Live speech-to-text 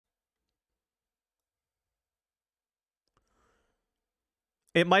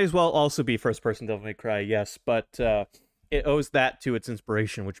It might as well also be first-person Devil May Cry, yes, but it owes that to its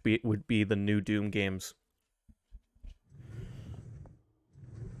inspiration, which would be the new Doom games.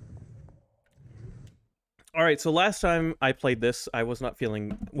 All right, so last time I played this, I was not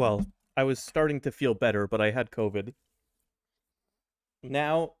feeling well. I was starting to feel better, but I had COVID.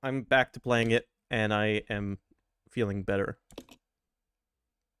 Now I'm back to playing it, and I am feeling better.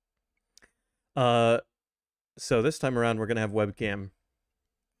 Uh, so this time around, we're gonna have webcam.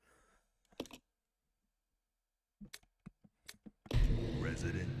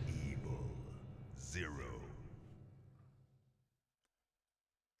 Resident Evil 0.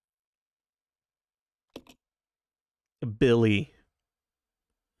 Billy,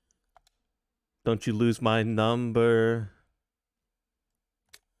 don't you lose my number.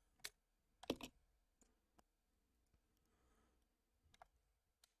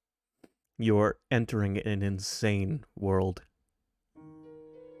 You're entering an insane world.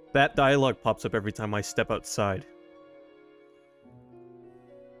 That dialogue pops up every time I step outside.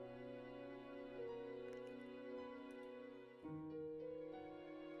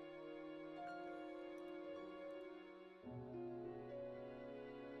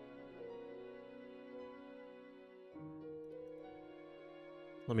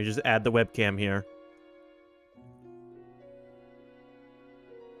 Let me just add the webcam here.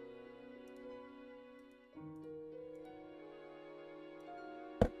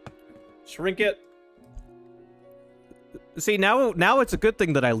 Shrink it. See, now it's a good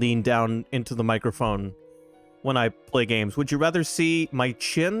thing that I lean down into the microphone when I play games. Would you rather see my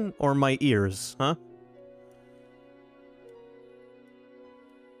chin or my ears, huh?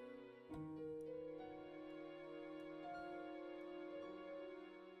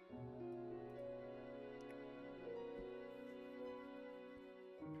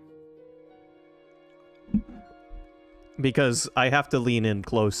 Because I have to lean in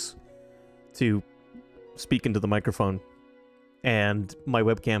close to speak into the microphone. And my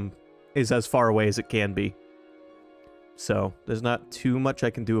webcam is as far away as it can be. So, there's not too much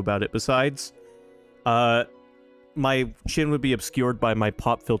I can do about it. Besides, my chin would be obscured by my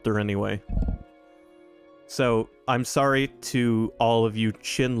pop filter anyway. So, I'm sorry to all of you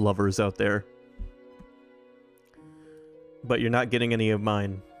chin lovers out there. But you're not getting any of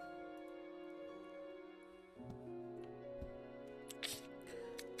mine.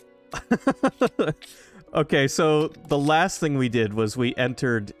 Okay, so the last thing we did was we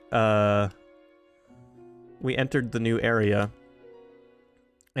entered the new area.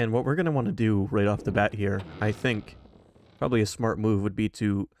 And what we're going to want to do right off the bat here, I think, probably a smart move would be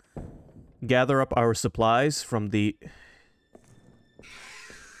to gather up our supplies from the...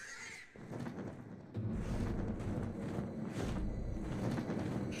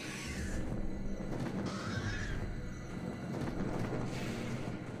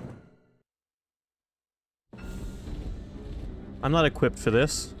 I'm not equipped for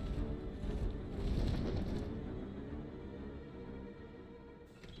this.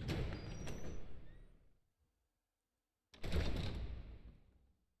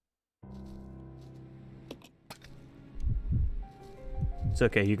 It's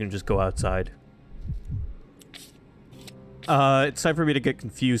okay, you can just go outside. It's time for me to get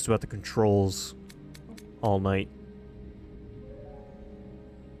confused about the controls all night.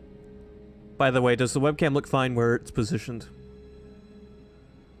 By the way, does the webcam look fine where it's positioned?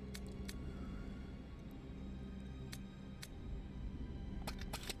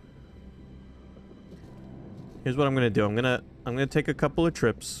 Here's what I'm gonna do. I'm gonna take a couple of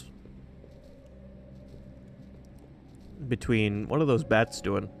trips between... What are those bats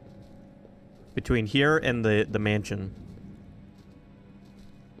doing? Between here and the mansion.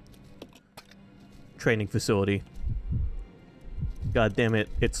 Training facility. God damn it.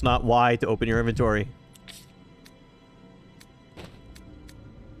 It's not Y to open your inventory.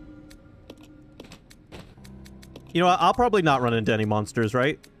 You know what? I'll probably not run into any monsters,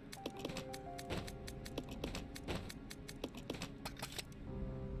 right?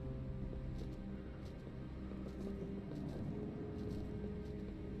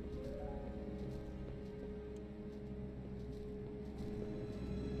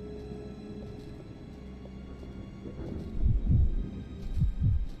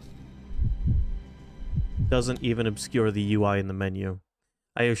 Doesn't even obscure the UI in the menu.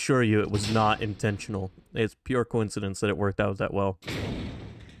 I assure you it was not intentional. It's pure coincidence that it worked out that well.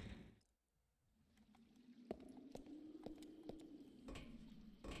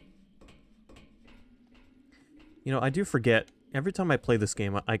 You know, I do forget. Every time I play this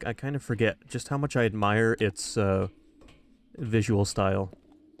game, I kind of forget just how much I admire its visual style.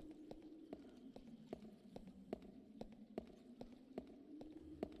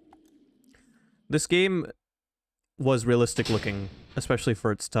 This game was realistic looking, especially for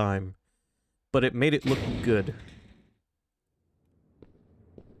its time, but it made it look good.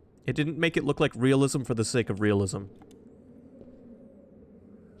 It didn't make it look like realism for the sake of realism.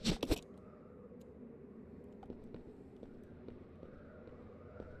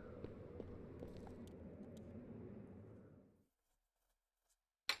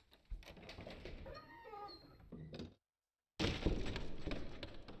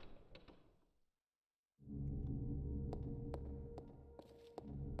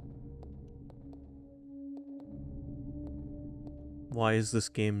 Why is this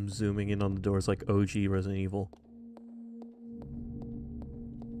game zooming in on the doors like OG Resident Evil?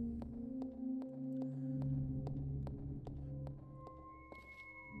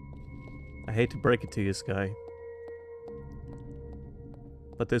 I hate to break it to you, Sky,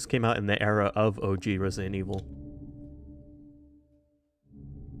 but this came out in the era of OG Resident Evil.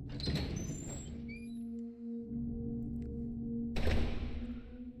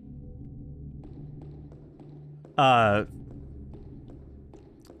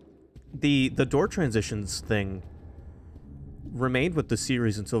 The door transitions thing remained with the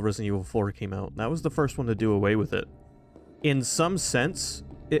series until Resident Evil 4 came out. That was the first one to do away with it. In some sense,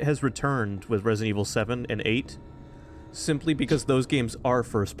 it has returned with Resident Evil 7 and 8, simply because those games are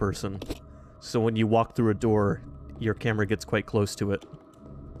first person. So when you walk through a door, your camera gets quite close to it.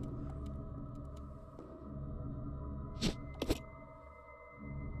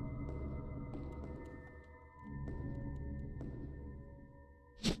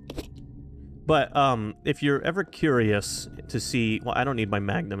 But, if you're ever curious to see... Well, I don't need my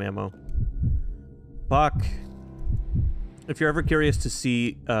Magnum ammo. Fuck. If you're ever curious to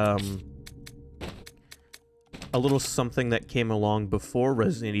see, a little something that came along before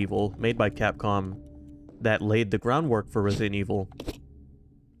Resident Evil, made by Capcom, that laid the groundwork for Resident Evil,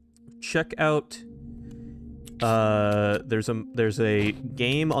 check out... there's a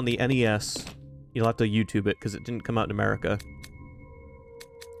game on the NES. You'll have to YouTube it, because it didn't come out in America.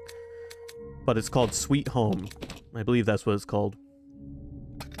 But it's called Sweet Home. I believe that's what it's called.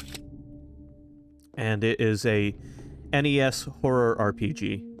 And it is a NES horror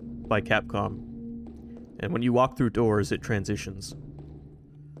RPG by Capcom. And when you walk through doors, it transitions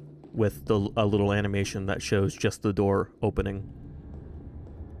with a little animation that shows just the door opening.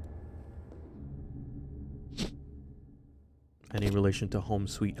 Any relation to Home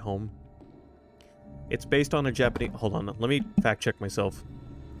Sweet Home? It's based on a Japanese... Hold on, let me fact check myself.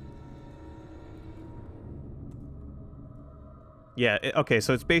 Yeah, okay,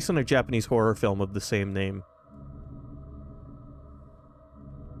 so it's based on a Japanese horror film of the same name.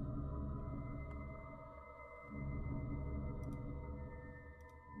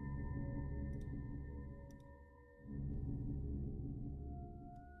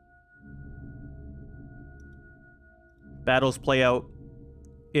 Battles play out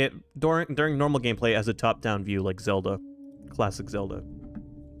during normal gameplay as a top-down view like Zelda, classic Zelda.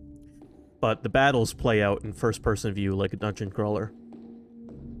 But the battles play out in first-person view like a dungeon crawler.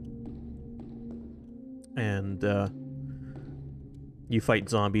 And, you fight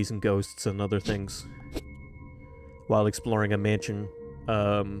zombies and ghosts and other things while exploring a mansion,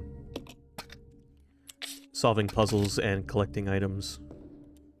 solving puzzles and collecting items.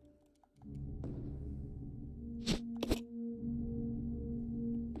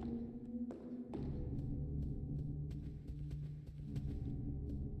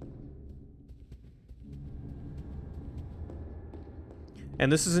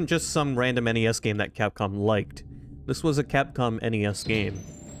 And this isn't just some random NES game that Capcom liked. This was a Capcom NES game.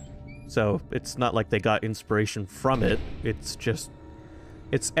 So, it's not like they got inspiration from it. It's just...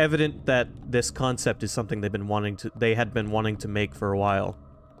 It's evident that this concept is something they had been wanting to make for a while.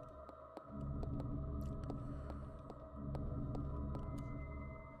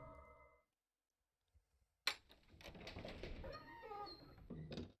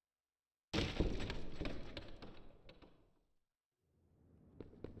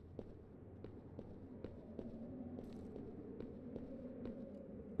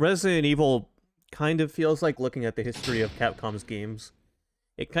 Resident Evil kind of feels like looking at the history of Capcom's games.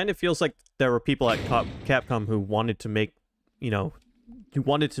 It kind of feels like there were people at Capcom who wanted to make, who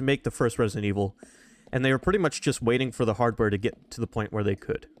wanted to make the first Resident Evil, and they were pretty much just waiting for the hardware to get to the point where they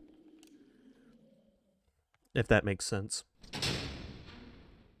could. If that makes sense.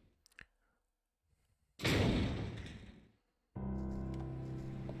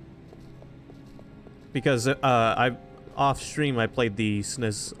 Because, off-stream, I played the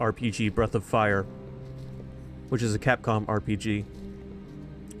SNES RPG Breath of Fire, which is a Capcom RPG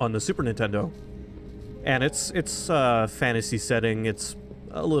on the Super Nintendo. And it's a fantasy setting, it's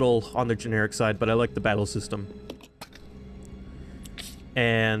a little on the generic side, but I like the battle system.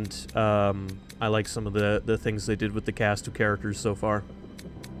 And I like some of the things they did with the cast of characters so far.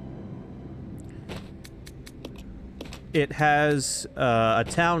 It has a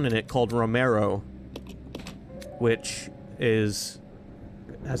town in it called Romero, which has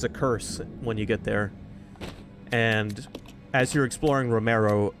a curse when you get there. And as you're exploring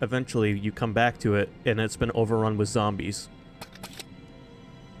Romero, eventually you come back to it, and it's been overrun with zombies.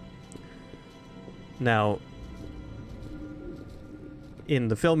 Now, in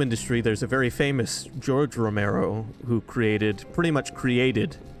the film industry, there's a very famous George Romero who pretty much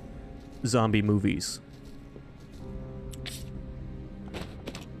created zombie movies.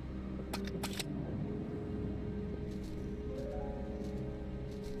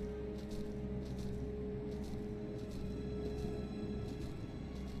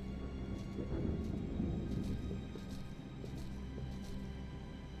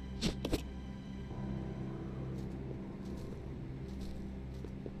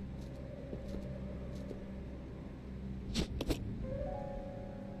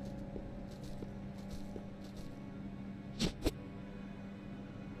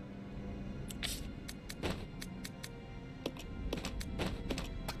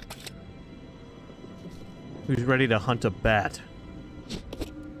 Who's ready to hunt a bat?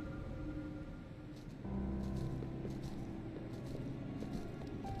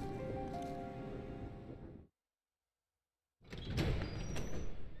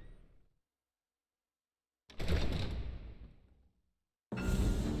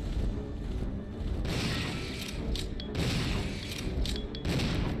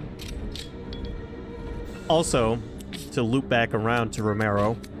 Also, to loop back around to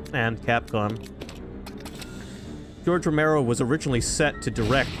Romero and Capcom, George Romero was originally set to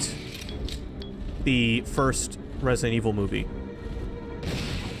direct the first Resident Evil movie.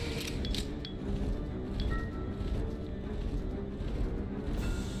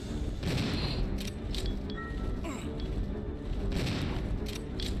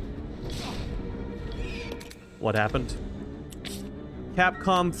 What happened?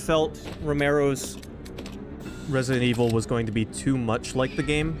 Capcom felt Romero's Resident Evil was going to be too much like the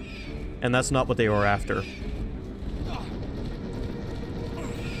game, and that's not what they were after.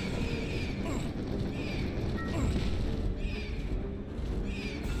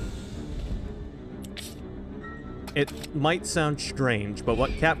 It might sound strange, but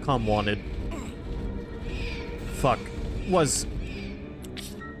what Capcom wanted, was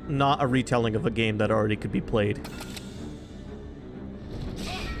not a retelling of a game that already could be played.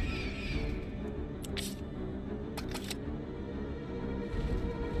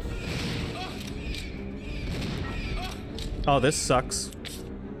 Oh, this sucks.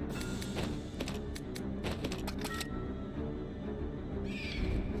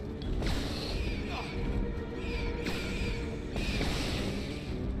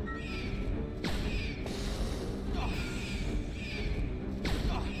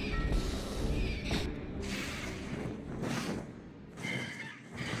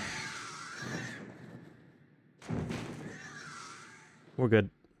 We're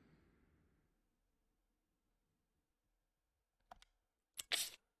good.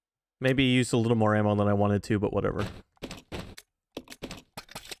 Maybe used a little more ammo than I wanted to, but whatever.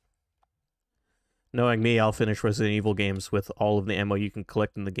 Knowing me, I'll finish Resident Evil games with all of the ammo you can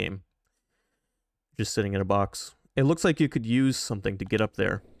collect in the game. Just sitting in a box. It looks like you could use something to get up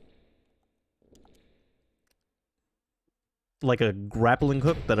there. Like a grappling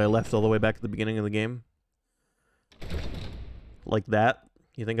hook that I left all the way back at the beginning of the game. Like that.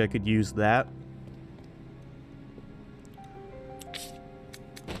 You think I could use that?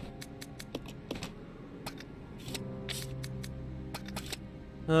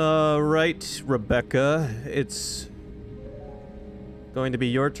 Right, Rebecca. It's going to be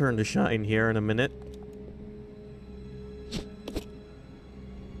your turn to shine here in a minute.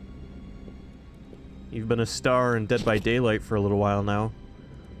 You've been a star in Dead by Daylight for a little while now.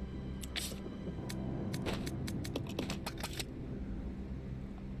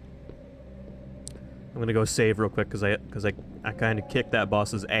 I'm gonna go save real quick because I kind of kicked that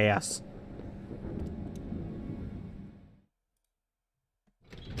boss's ass.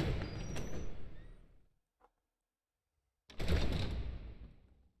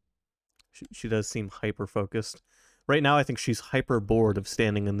 She does seem hyper-focused. Right now, I think she's hyper-bored of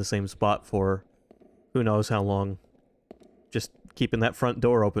standing in the same spot for who knows how long. Just keeping that front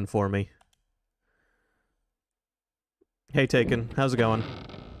door open for me. Hey, Taken. How's it going?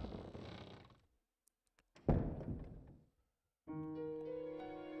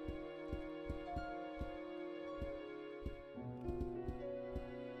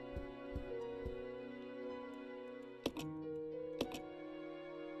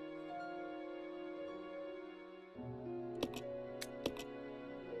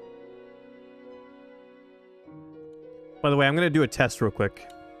 By the way, I'm going to do a test real quick.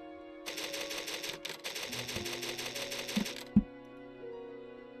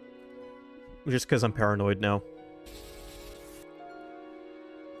 Just because I'm paranoid now.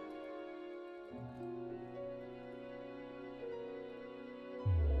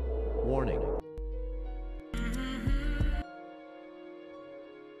 Warning.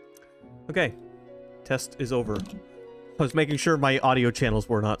 Okay. Test is over. I was making sure my audio channels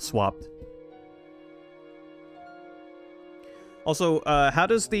were not swapped. Also, how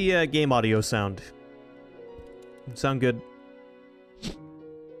does the game audio sound? Sound good?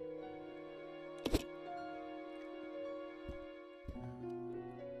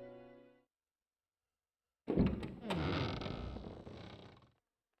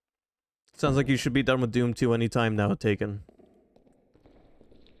 Sounds like you should be done with Doom 2 anytime now, Taken.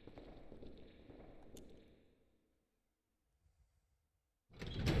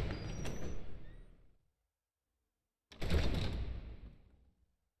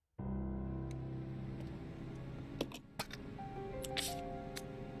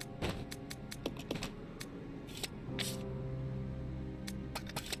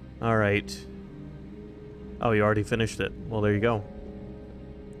 Alright. Oh, you already finished it. Well, there you go.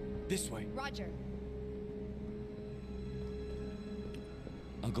 This way. Roger.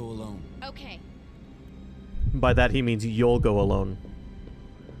 I'll go alone. Okay. By that, he means you'll go alone.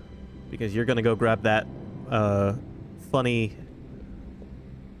 Because you're gonna go grab that, funny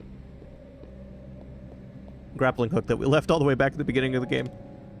grappling hook that we left all the way back at the beginning of the game.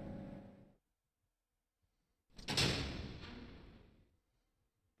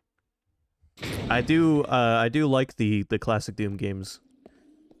 I do like the classic Doom games.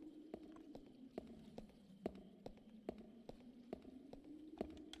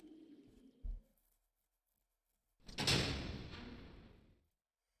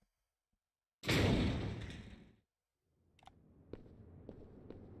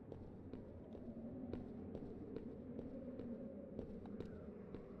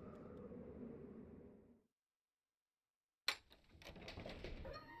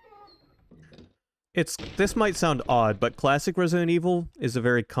 This might sound odd, but classic Resident Evil is a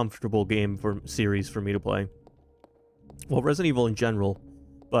very comfortable game series for me to play. Well, Resident Evil in general,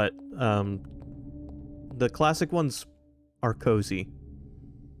 but the classic ones are cozy.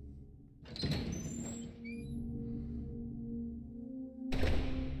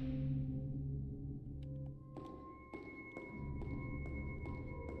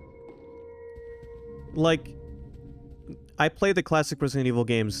 Like, I play the classic Resident Evil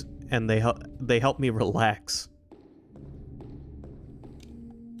games, and they help me relax.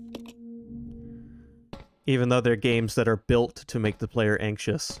 Even though they're games that are built to make the player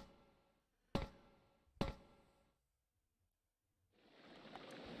anxious.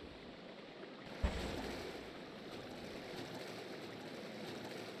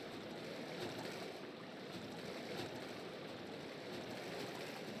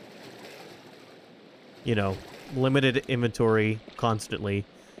 You know, limited inventory constantly,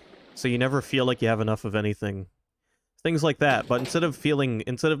 so you never feel like you have enough of anything. Things like that, but instead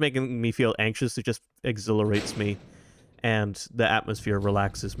of making me feel anxious, it just exhilarates me, and the atmosphere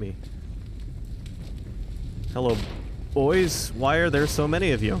relaxes me. Hello, boys. Why are there so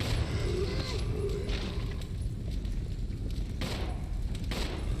many of you?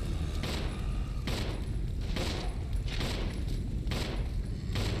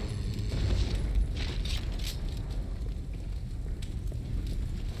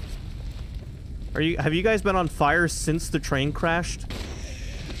 Have you guys been on fire since the train crashed?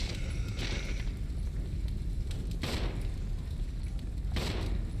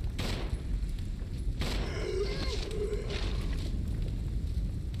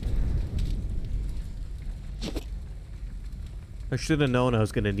 I should have known I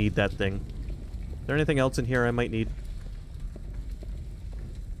was going to need that thing. Is there anything else in here I might need?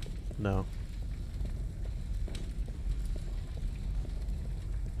 No.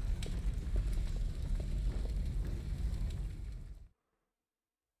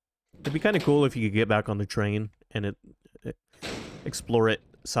 It'd be kind of cool if you could get back on the train and explore it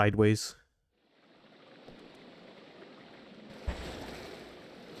sideways.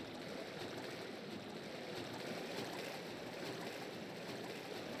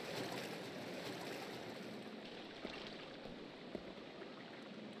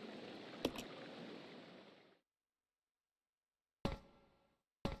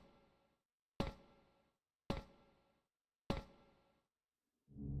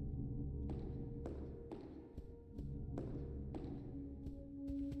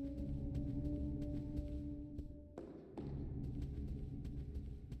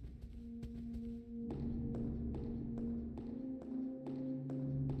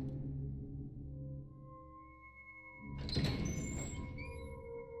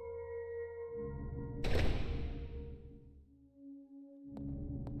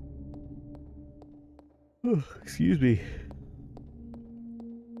 Excuse me.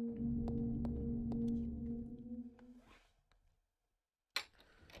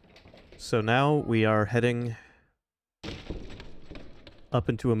 So now we are heading up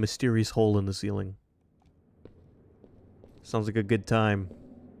into a mysterious hole in the ceiling. Sounds like a good time.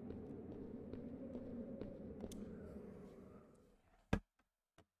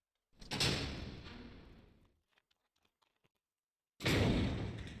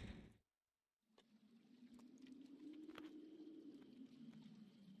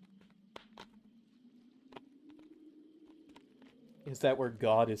 Is that where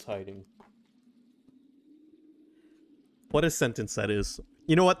God is hiding? What a sentence that is.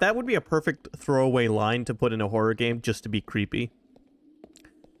 You know what? That would be a perfect throwaway line to put in a horror game just to be creepy.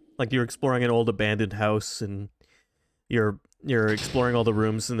 Like you're exploring an old abandoned house and you're exploring all the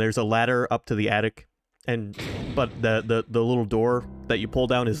rooms and there's a ladder up to the attic but the little door that you pull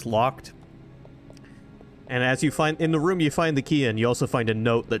down is locked. And as you find in the room you find the key and you also find a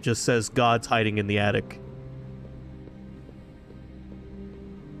note that just says God's hiding in the attic.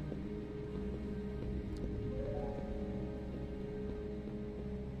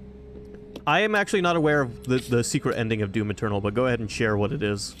 I am actually not aware of the secret ending of Doom Eternal, but go ahead and share what it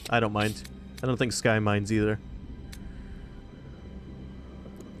is. I don't mind. I don't think Sky minds either.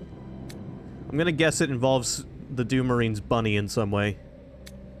 I'm gonna guess it involves the Doom Marine's bunny in some way.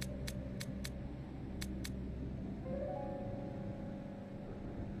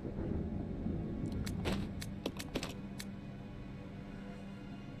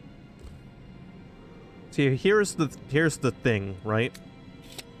 See, here's the thing, right?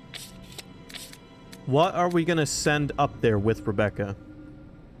 What are we gonna send up there with Rebecca?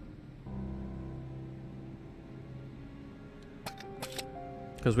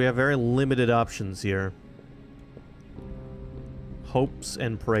 Because we have very limited options here. Hopes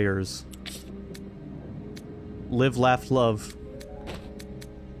and prayers. Live, laugh, love.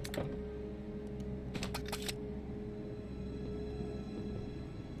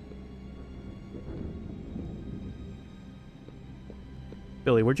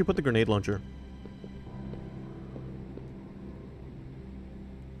 Billy, where'd you put the grenade launcher?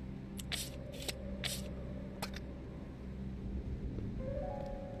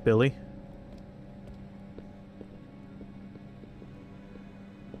 Billy?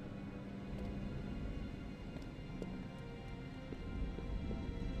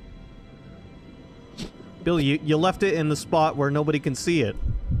 Billy, you left it in the spot where nobody can see it.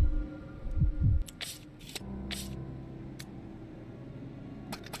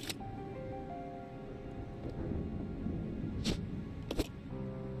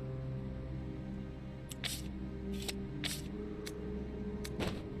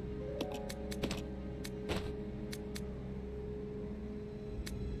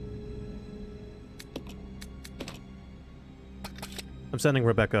 I'm sending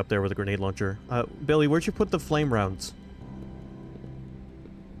Rebecca up there with a grenade launcher. Billy, where'd you put the flame rounds?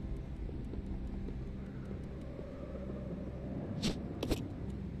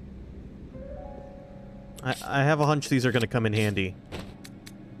 I have a hunch these are gonna come in handy.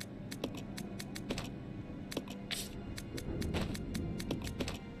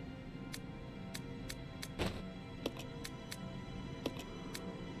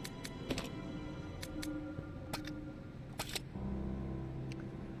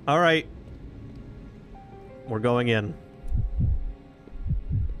 Alright. We're going in.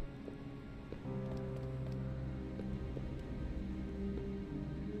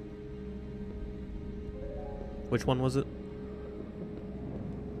 Which one was it?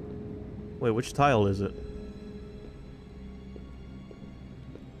 Wait, which tile is it?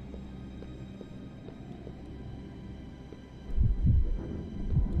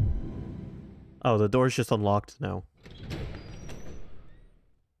 Oh, the door's just unlocked now.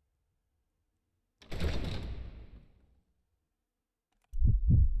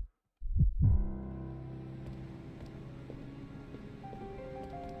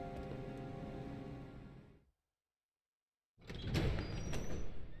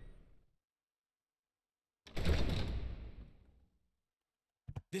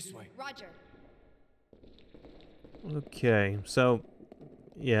 This way. Roger. Okay, so...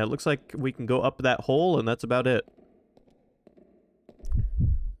 yeah, it looks like we can go up that hole, and that's about it.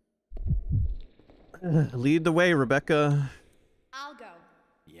 Lead the way, Rebecca. I'll go.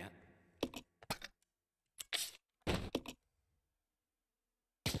 Yeah.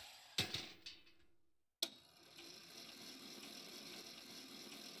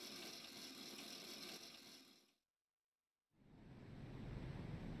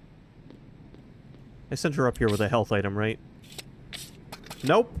 I sent her up here with a health item, right?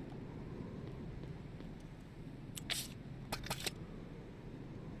 Nope.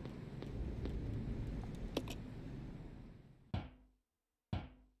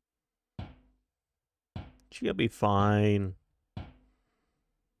 She'll be fine.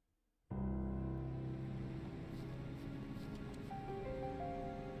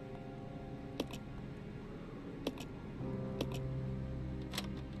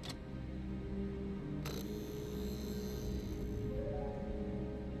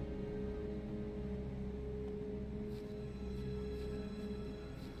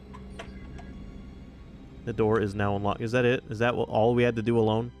 The door is now unlocked. Is that it? Is that all we had to do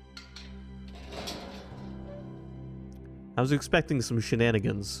alone? I was expecting some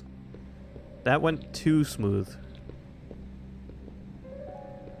shenanigans. That went too smooth.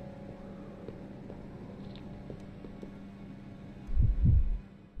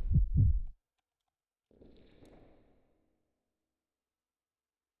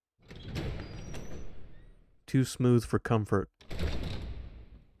 Too smooth for comfort.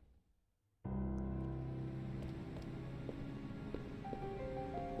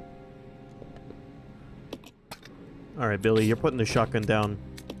 Alright, Billy, you're putting the shotgun down.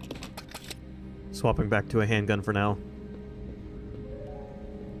 Swapping back to a handgun for now.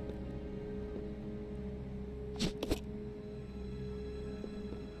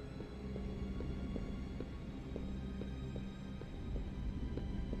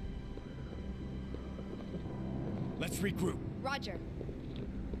 Let's regroup. Roger.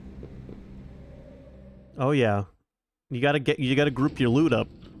 Oh yeah. You gotta group your loot up.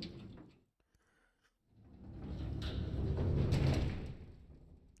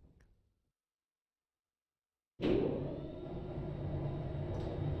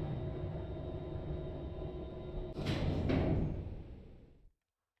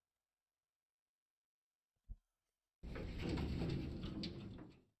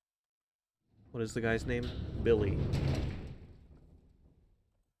 What is the guy's name? Billy.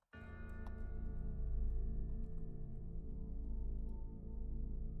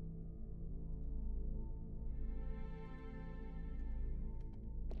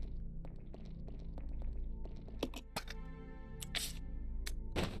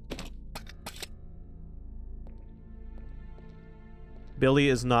 Billy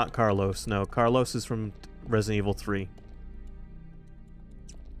is not Carlos. No, Carlos is from Resident Evil 3.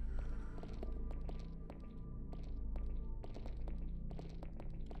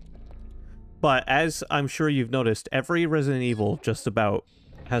 But as I'm sure you've noticed, every Resident Evil just about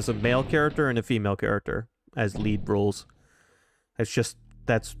has a male character and a female character as lead roles. It's just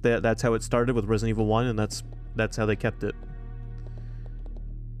that's how it started with Resident Evil 1, and that's how they kept it.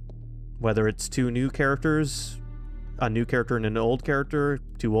 Whether it's two new characters, a new character and an old character,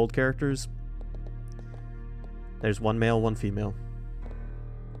 two old characters, there's one male, one female.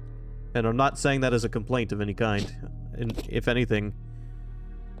 And I'm not saying that as a complaint of any kind. And if anything,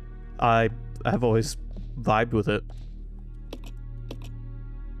 I have always vibed with it.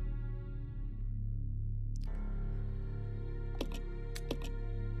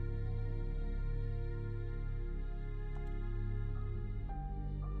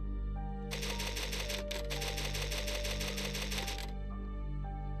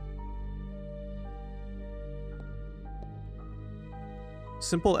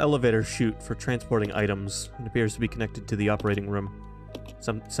 Simple elevator chute for transporting items. It appears to be connected to the operating room.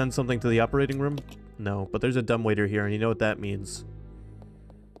 Send something to the operating room? No, but there's a dumbwaiter here, and you know what that means.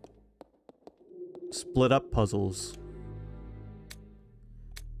 Split up puzzles.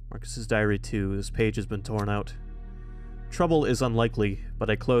 Marcus's diary 2. This page has been torn out. Trouble is unlikely, but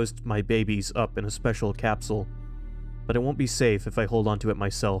I closed my babies up in a special capsule. But it won't be safe if I hold onto it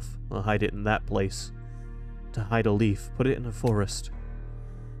myself. I'll hide it in that place. To hide a leaf, put it in a forest.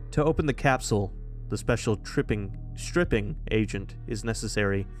 To open the capsule, the special stripping agent is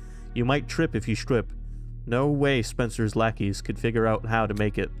necessary. You might trip if you strip. No way Spencer's lackeys could figure out how to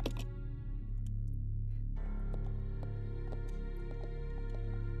make it.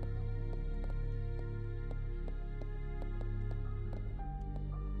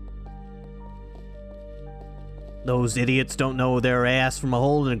 Those idiots don't know their ass from a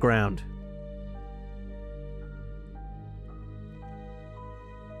hole in the ground.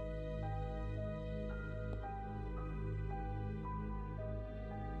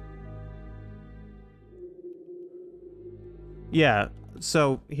 Yeah,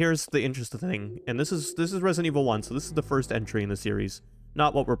 so here's the interesting thing, and this is Resident Evil 1, so this is the first entry in the series.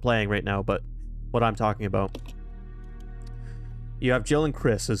 Not what we're playing right now, but what I'm talking about. You have Jill and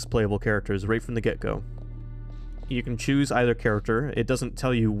Chris as playable characters right from the get-go. You can choose either character. It doesn't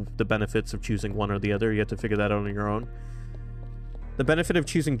tell you the benefits of choosing one or the other. You have to figure that out on your own. The benefit of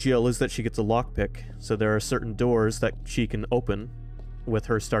choosing Jill is that she gets a lockpick, so there are certain doors that she can open with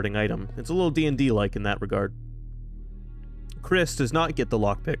her starting item. It's a little D&D-like in that regard. Chris does not get the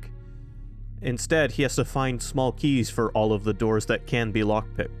lockpick, Instead, he has to find small keys for all of the doors that can be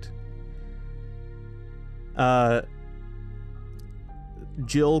lockpicked.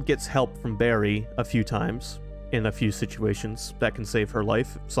 Jill gets help from Barry a few times in a few situations that can save her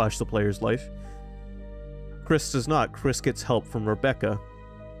life, / the player's life. Chris does not. Chris gets help from Rebecca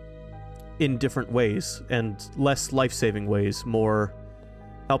in different ways, and less life-saving ways, more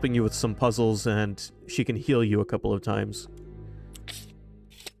helping you with some puzzles, and she can heal you a couple of times.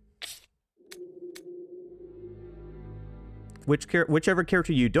 Whichever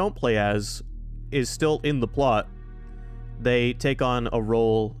character you don't play as is still in the plot. They take on a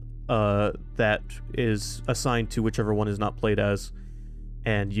role that is assigned to whichever one is not played as,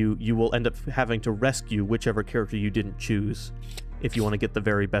 and you will end up having to rescue whichever character you didn't choose if you want to get the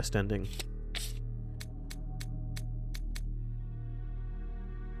very best ending.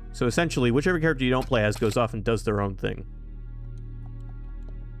 So essentially, whichever character you don't play as goes off and does their own thing.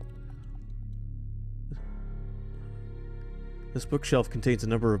 This bookshelf contains a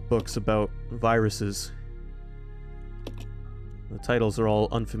number of books about viruses. The titles are all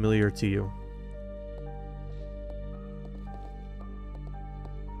unfamiliar to you.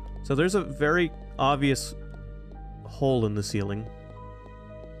 So there's a very obvious hole in the ceiling.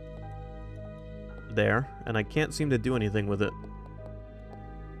 There, and I can't seem to do anything with it.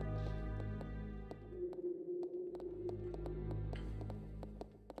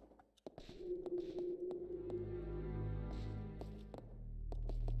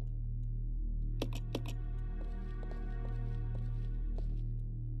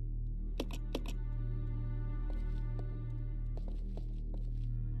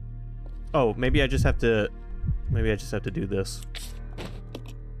 Oh, maybe I just have to do this.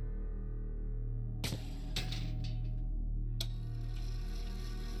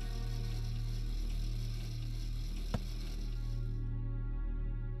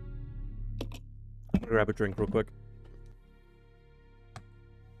 I'm gonna grab a drink real quick.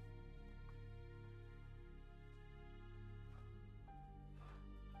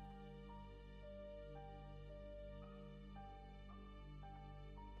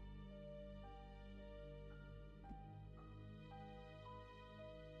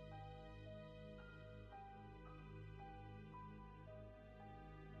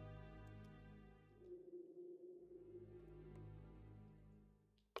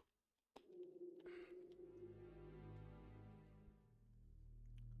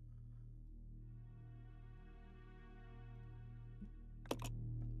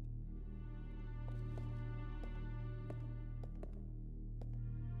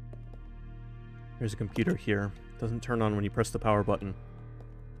 There's a computer here. Doesn't turn on when you press the power button.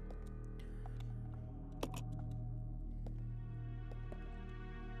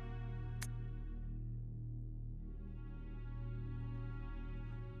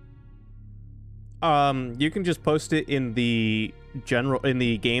 You can just post it in the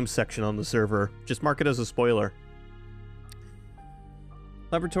game section on the server. Just mark it as a spoiler.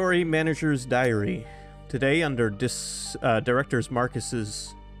 Laboratory Manager's Diary. Today, under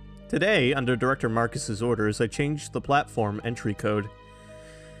Director Marcus's orders, I changed the platform entry code.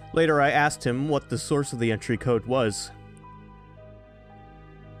 Later, I asked him what the source of the entry code was.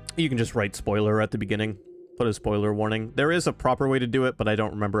 You can just write spoiler at the beginning. Put a spoiler warning. There is a proper way to do it, but I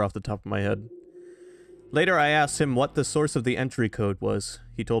don't remember off the top of my head. Later, I asked him what the source of the entry code was.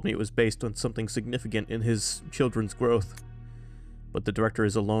 He told me it was based on something significant in his children's growth. But the director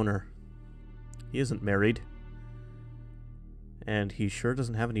is a loner. He isn't married. And he sure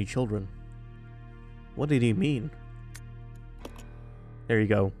doesn't have any children. What did he mean? There you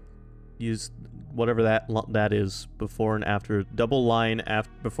go. Use whatever that is before and after. Double line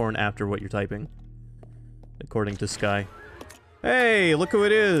before and after what you're typing. According to Sky. Hey, look who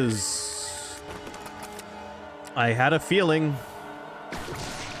it is! I had a feeling.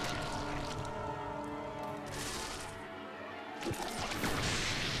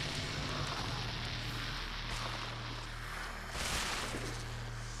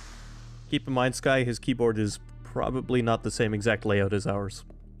 Keep in mind, Sky, his keyboard is probably not the same exact layout as ours.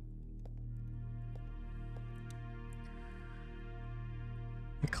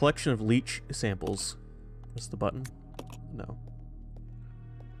 A collection of leech samples. What's the button? No.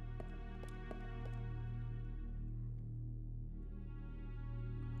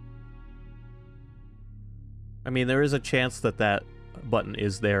 I mean, there is a chance that that button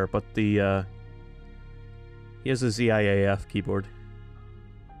is there, but the, he has a ZIAF keyboard.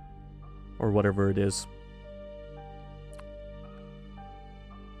 Or whatever it is.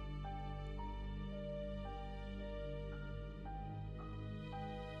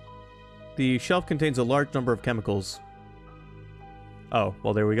 The shelf contains a large number of chemicals. Oh,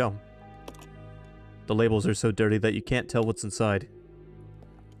 well, there we go. The labels are so dirty that you can't tell what's inside.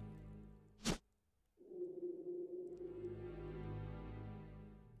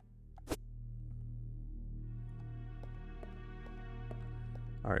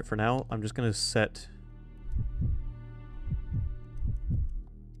 Alright, for now, I'm just gonna set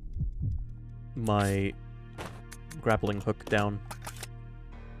my grappling hook down.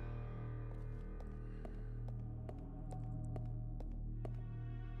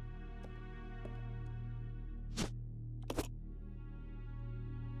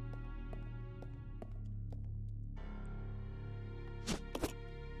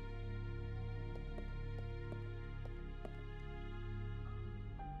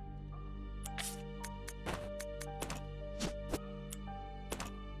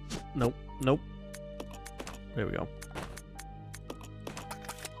 Nope, nope. There we go.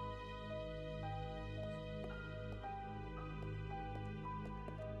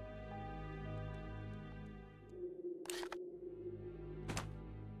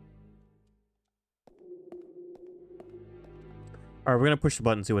 Alright, we're gonna push the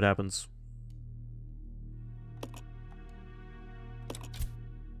button and see what happens.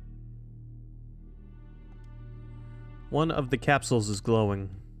 One of the capsules is glowing.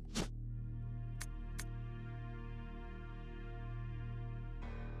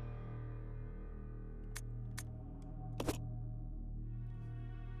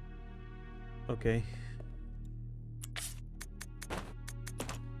 Okay.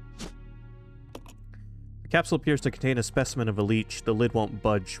 The capsule appears to contain a specimen of a leech. The lid won't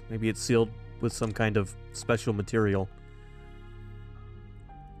budge. Maybe it's sealed with some kind of special material.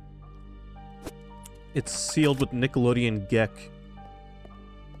 It's sealed with Nickelodeon Geck.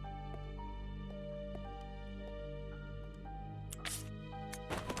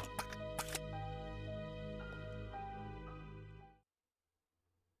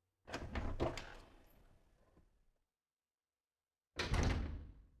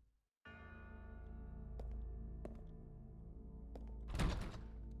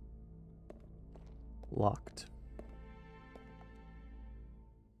 Locked.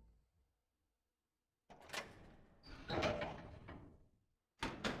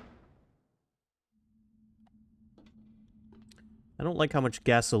 I don't like how much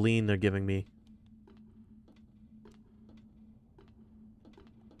gasoline they're giving me.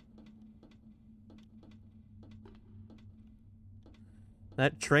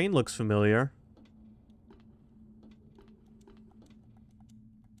 That train looks familiar.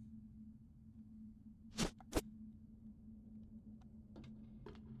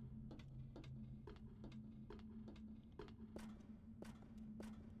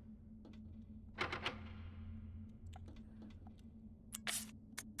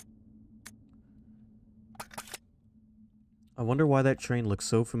 I wonder why that train looks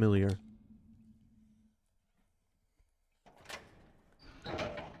so familiar.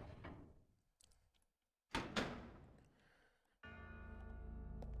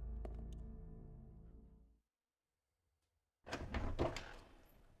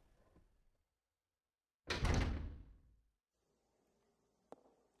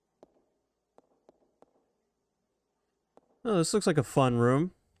 Oh, this looks like a fun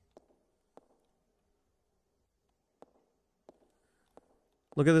room.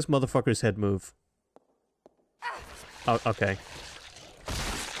 Look at this motherfucker's head move. Oh, okay.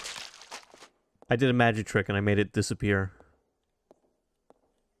 I did a magic trick and I made it disappear.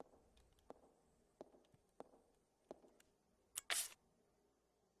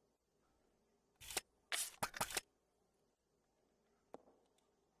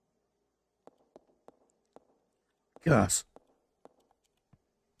 Yes.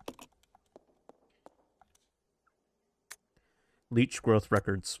 Leech growth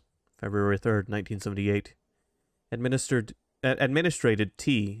records. February 3rd, 1978. Administrated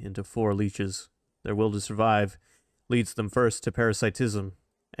T into 4 leeches. Their will to survive leads them first to parasitism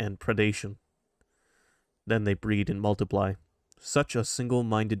and predation. Then they breed and multiply. Such a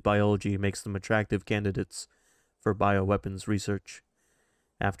single-minded biology makes them attractive candidates for bioweapons research.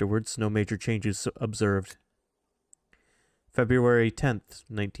 Afterwards, no major changes observed. February 10th,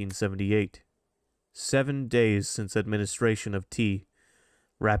 1978. 7 days since administration of T.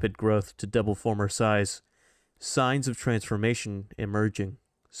 Rapid growth to double former size. Signs of transformation emerging.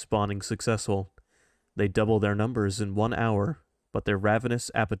 Spawning successful. They double their numbers in 1 hour, but their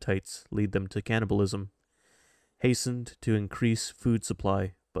ravenous appetites lead them to cannibalism. Hastened to increase food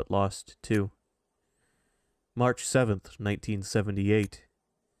supply, but lost 2. March 7th, 1978.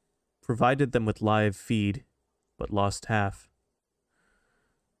 Provided them with live feed, but lost half.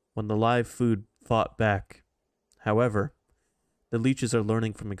 When the live food fought back, however, The leeches are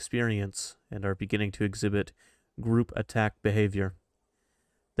learning from experience and are beginning to exhibit group attack behavior.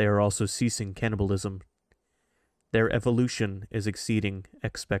 They are also ceasing cannibalism. Their evolution is exceeding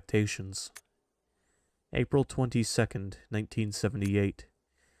expectations. April 22nd, 1978.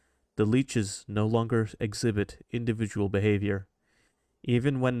 The leeches no longer exhibit individual behavior.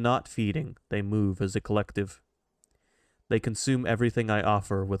 Even when not feeding, they move as a collective. They consume everything I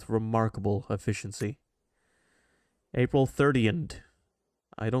offer with remarkable efficiency. April 30th.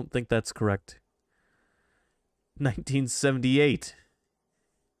 I don't think that's correct. 1978.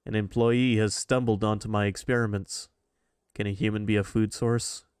 An employee has stumbled onto my experiments. Can a human be a food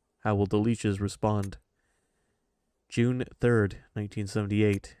source? How will the leeches respond? June 3rd,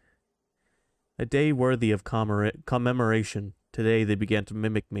 1978. A day worthy of commemoration. Today they began to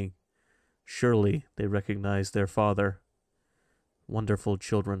mimic me. Surely they recognize their father. Wonderful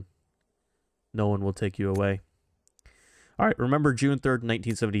children. No one will take you away. All right, remember June 3rd,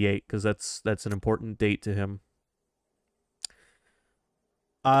 1978, because that's an important date to him.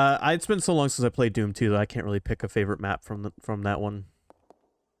 It's been so long since I played Doom 2 that I can't really pick a favorite map from that one.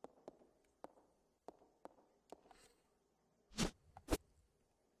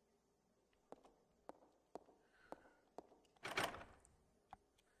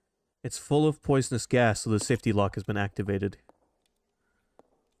 It's full of poisonous gas, so the safety lock has been activated.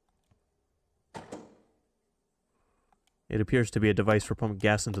 It appears to be a device for pumping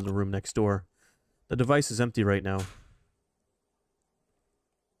gas into the room next door. The device is empty right now.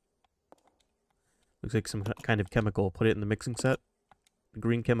 Looks like some kind of chemical. Put it in the mixing set. The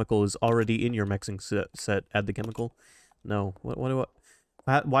green chemical is already in your mixing set. Add the chemical. No.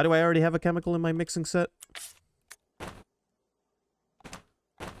 Why do I already have a chemical in my mixing set?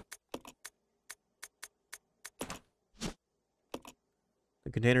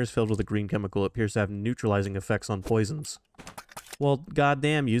 The container is filled with a green chemical. It appears to have neutralizing effects on poisons. Well,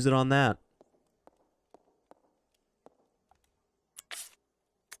 goddamn, use it on that.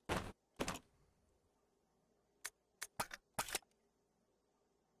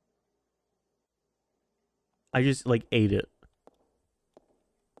 I just, like, ate it.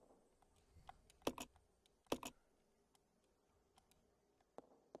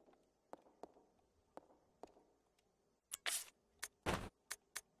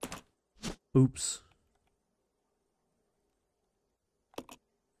 Oops.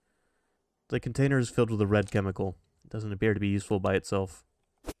 The container is filled with a red chemical. It doesn't appear to be useful by itself.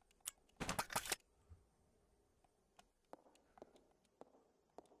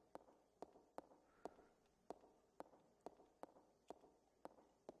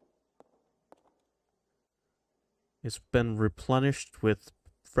 It's been replenished with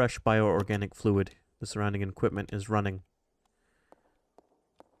fresh bioorganic fluid. The surrounding equipment is running.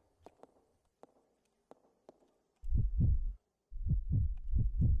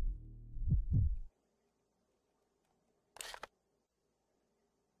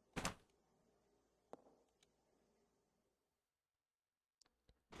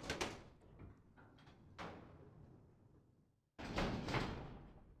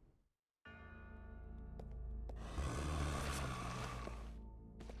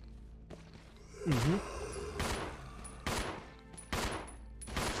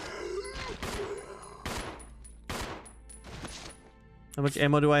 How much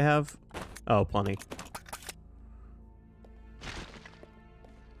ammo do I have? Oh, plenty.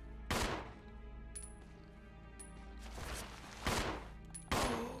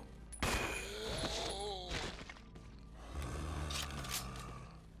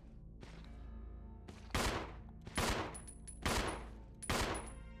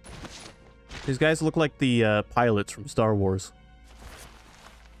 These guys look like the pilots from Star Wars.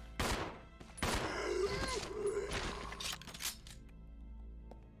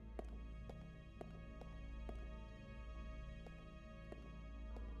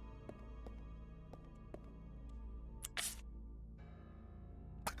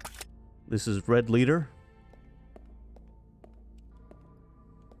 This is Red Leader.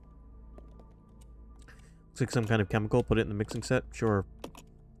 Looks like some kind of chemical. Put it in the mixing set. Sure.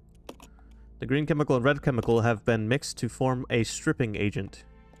 The green chemical and red chemical have been mixed to form a stripping agent.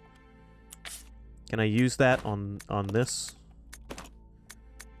 Can I use that on this?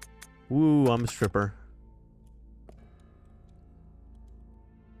 Ooh, I'm a stripper.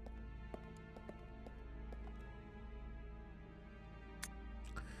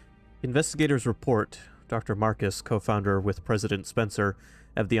 Investigators report Dr. Marcus, co-founder with President Spencer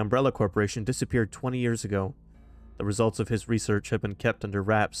of the Umbrella Corporation, disappeared 20 years ago. The results of his research have been kept under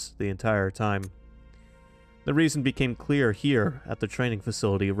wraps the entire time. The reason became clear here at the training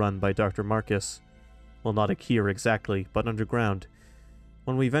facility run by Dr. Marcus. Well, not here exactly, but underground.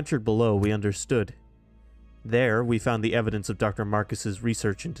 When we ventured below, we understood. There, we found the evidence of Dr. Marcus's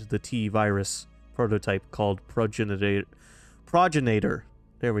research into the T virus prototype called Progenitor.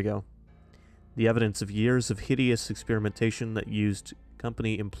 There we go. The evidence of years of hideous experimentation that used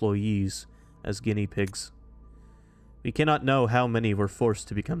company employees as guinea pigs. We cannot know how many were forced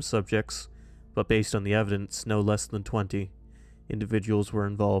to become subjects, but based on the evidence, no less than 20 individuals were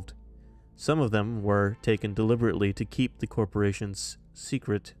involved. Some of them were taken deliberately to keep the corporation's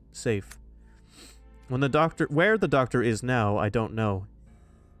secret safe. Where the doctor is now, I don't know.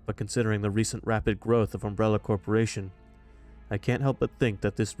 But considering the recent rapid growth of Umbrella Corporation, I can't help but think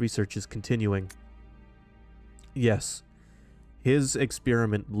that this research is continuing. Yes, his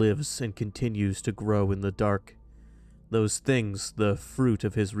experiment lives and continues to grow in the dark. Those things, the fruit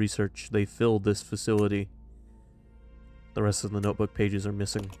of his research, they fill this facility. The rest of the notebook pages are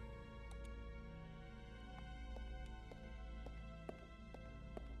missing.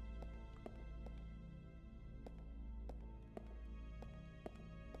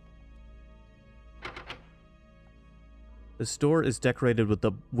 The store is decorated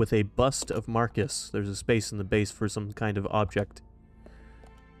with a bust of Marcus. There's a space in the base for some kind of object.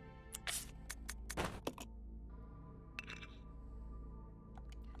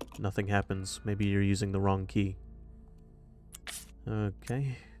 Nothing happens. Maybe you're using the wrong key.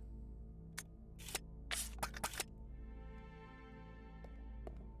 Okay.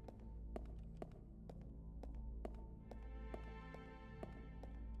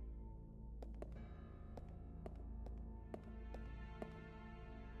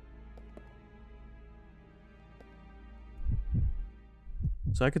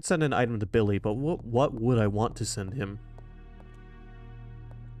 So I could send an item to Billy, but what would I want to send him?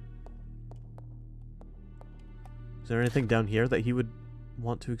 Is there anything down here that he would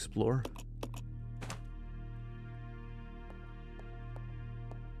want to explore?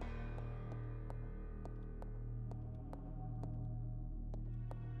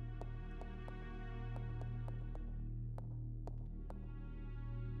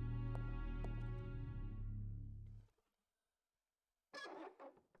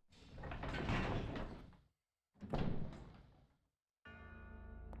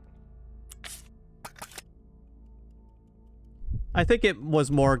 I think it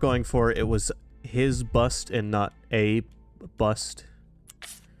was more going for it was his bust and not a bust.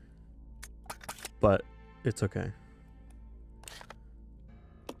 But it's okay.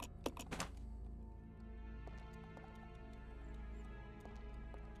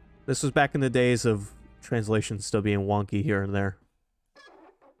 This was back in the days of translations still being wonky here and there.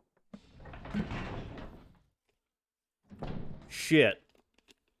 Shit.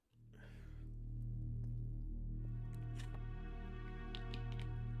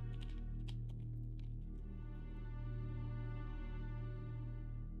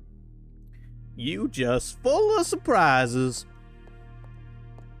 You just full of surprises.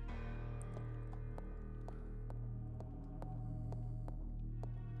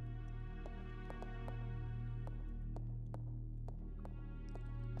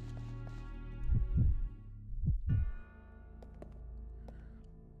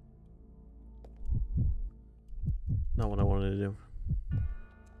 Not what I wanted to do.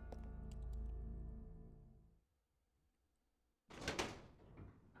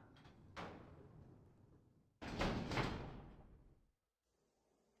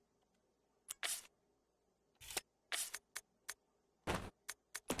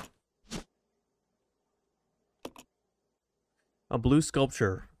 A blue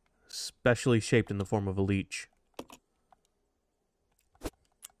sculpture, specially shaped in the form of a leech.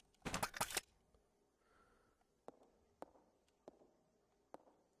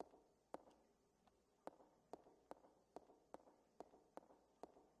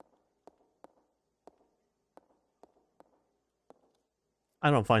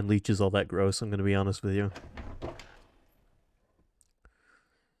 I don't find leeches all that gross, I'm going to be honest with you.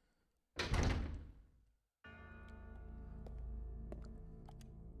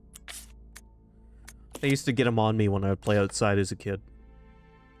 I used to get them on me when I would play outside as a kid.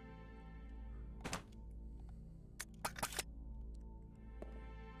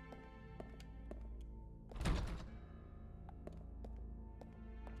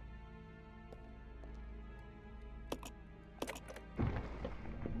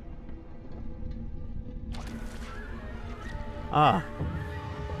 Ah.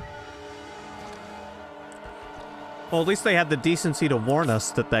 Well, at least they had the decency to warn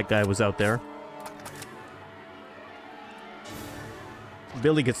us that that guy was out there.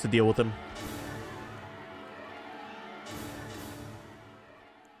 Billy gets to deal with him.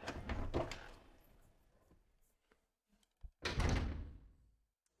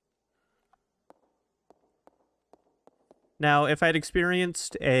 Now, if I'd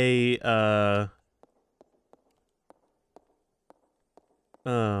experienced a,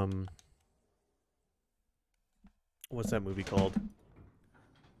 what's that movie called?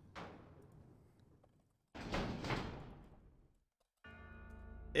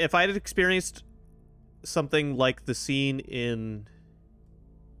 If I had experienced something like the scene in...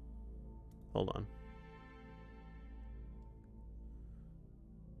 Hold on.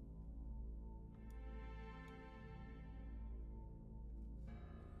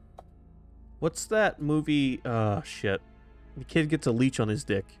 What's that movie? Shit. The kid gets a leech on his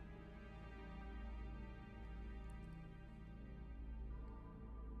dick.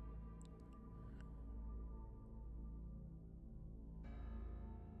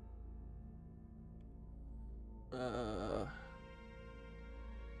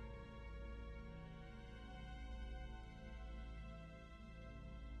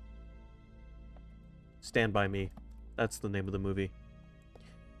 Stand By Me. That's the name of the movie.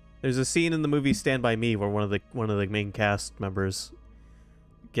 There's a scene in the movie Stand By Me where one of the main cast members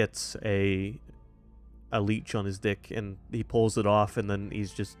gets a leech on his dick and he pulls it off and then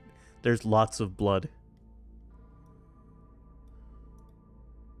he's just... There's lots of blood.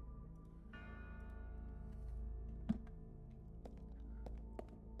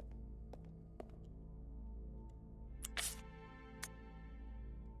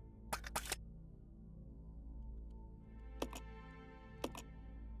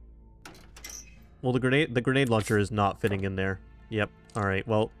 Well, the grenade launcher is not fitting in there. Yep. All right.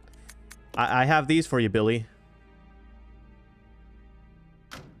 Well, I have these for you, Billy.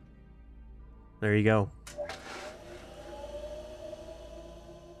 There you go.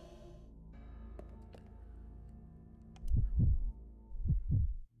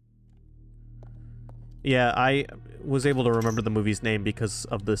 Yeah, I was able to remember the movie's name because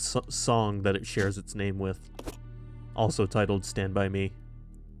of the song that it shares its name with. Also titled Stand By Me.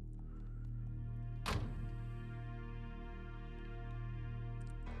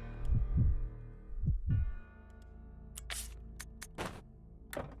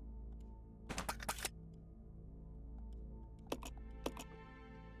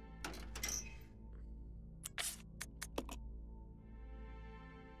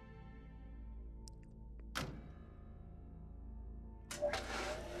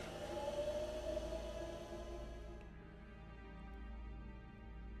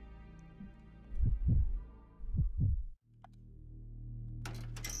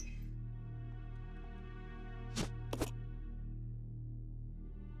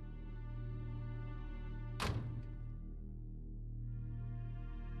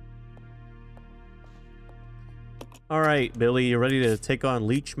 Alright, Billy, you ready to take on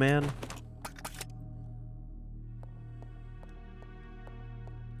Leech Man?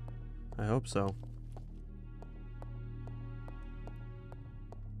 I hope so.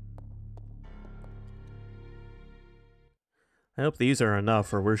 I hope these are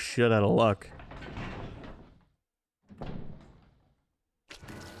enough or we're shit out of luck.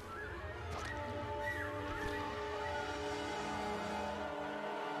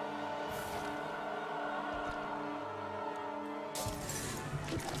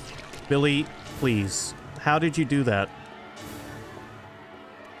 Billy, please. How did you do that?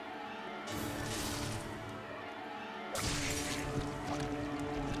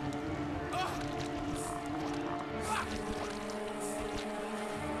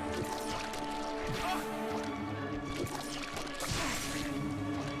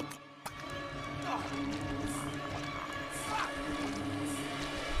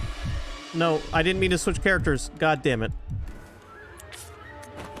 No, I didn't mean to switch characters. God damn it.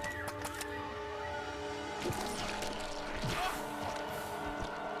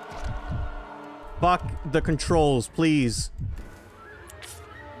 Fuck the controls, please.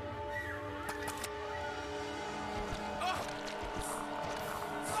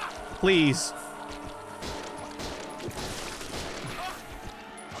 Please.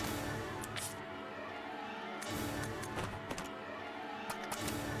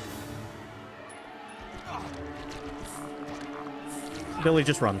 Billy,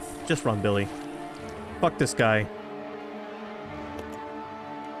 just run. Just run, Billy. Fuck this guy.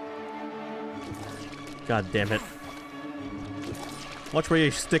 God damn it. Watch where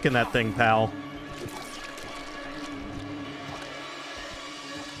you stick in that thing, pal.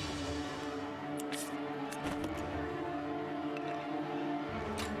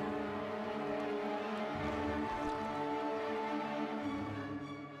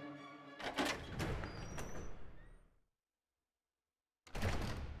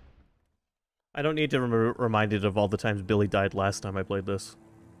 I don't need to be reminded of all the times Billy died last time I played this.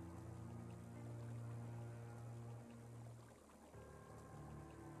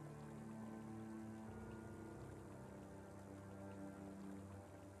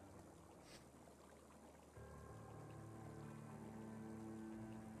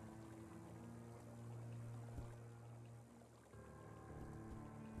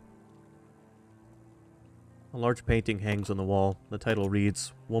 A large painting hangs on the wall. The title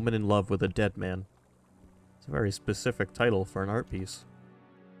reads, Woman in Love with a Dead Man. It's a very specific title for an art piece.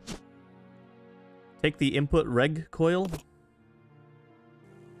 Take the input reg coil. There's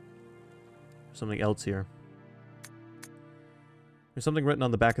something else here. There's something written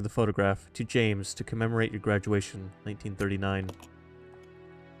on the back of the photograph. To James, to commemorate your graduation, 1939.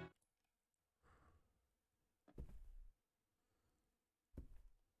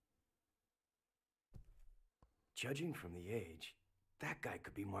 Judging from the age, that guy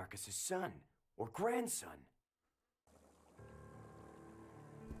could be Marcus's son or grandson.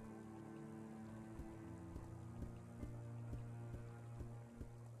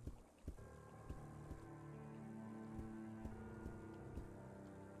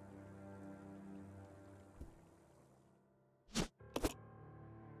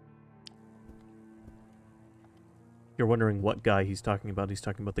 You're wondering what guy he's talking about. He's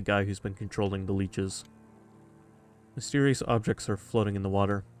talking about the guy who's been controlling the leeches. Mysterious objects are floating in the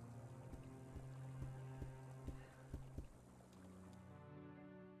water.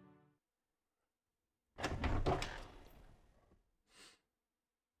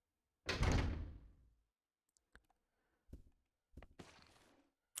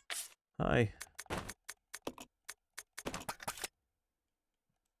 Hi.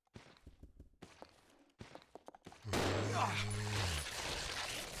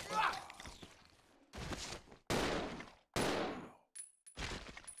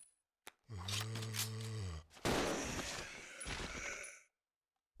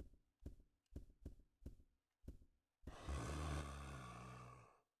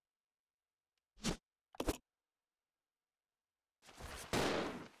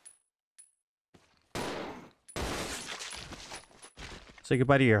 Say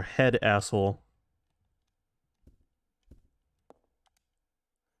goodbye to your head, asshole.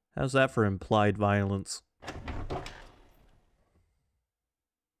 How's that for implied violence?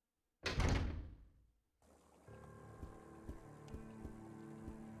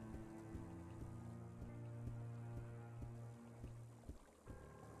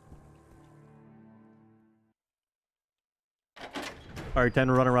 Alright, time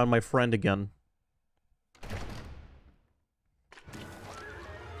to run around my friend again.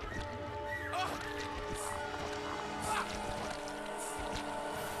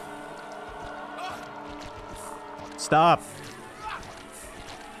 Stop!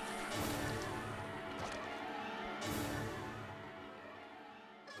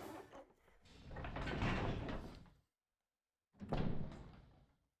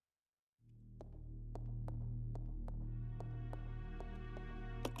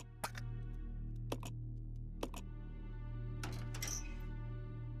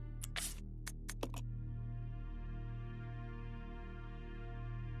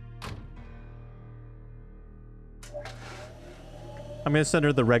 I'm gonna send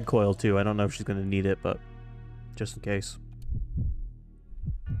her the red coil too. I don't know if she's gonna need it, but just in case.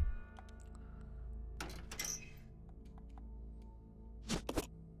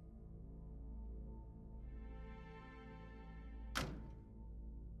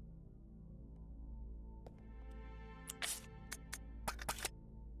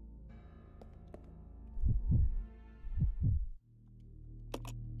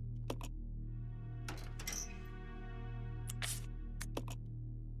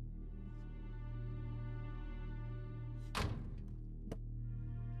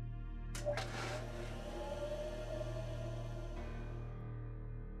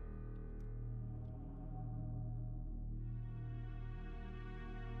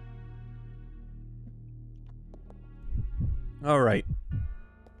 Alright.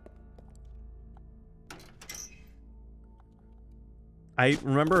 I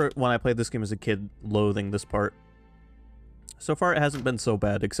remember when I played this game as a kid, loathing this part. So far it hasn't been so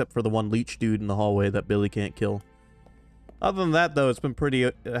bad, except for the one leech dude in the hallway that Billy can't kill. Other than that, though, it's been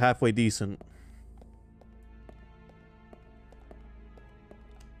pretty halfway decent.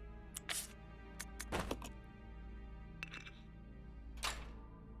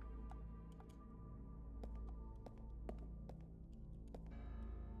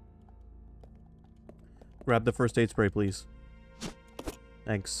 Grab the first aid spray, please.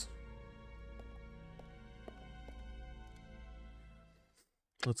 Thanks.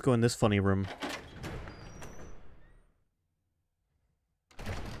 Let's go in this funny room.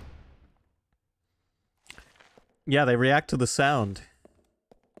 Yeah, they react to the sound.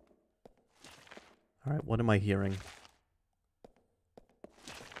 Alright, what am I hearing?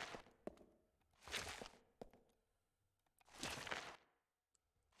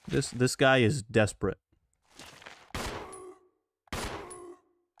 This guy is desperate.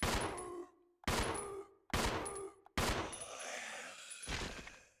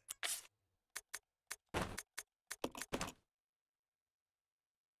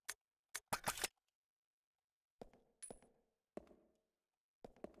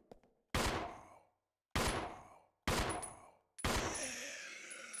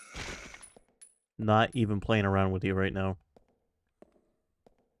 not even playing around with you right now.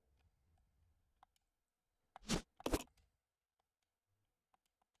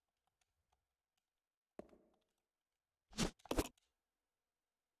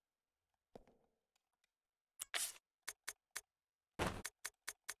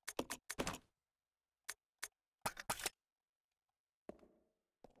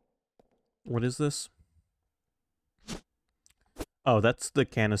 What is this? Oh, that's the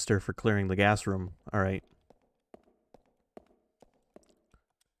canister for clearing the gas room. Alright.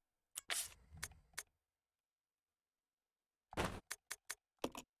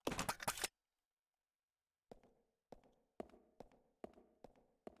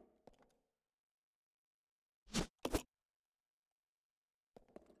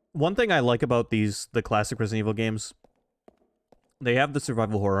 One thing I like about the classic Resident Evil games, they have the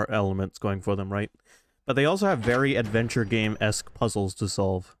survival horror elements going for them, right? But they also have very adventure game-esque puzzles to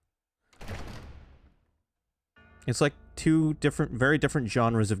solve. It's like two different, very different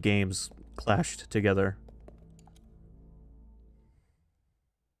genres of games clashed together.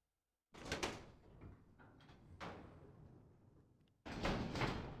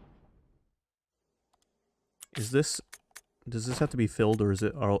 Is this... Does this have to be filled, or is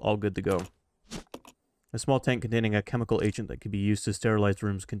it all good to go? A small tank containing a chemical agent that could be used to sterilize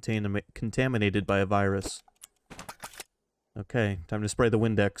rooms contaminated by a virus. Okay, time to spray the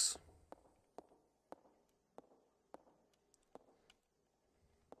Windex.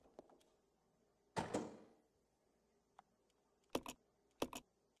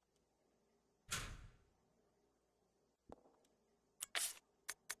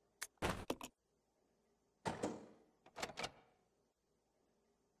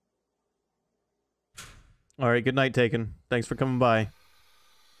 Alright, good night, Taken. Thanks for coming by.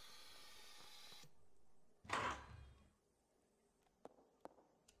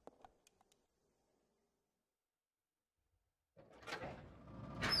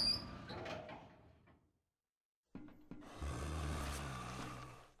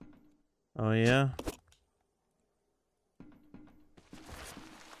 Oh, yeah?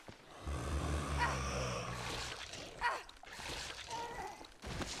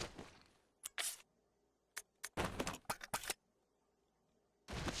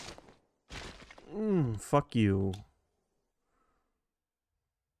 Fuck you.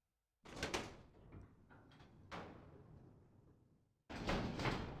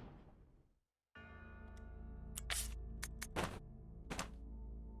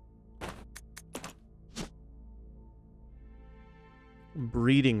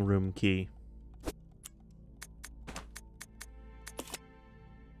 Breeding room key.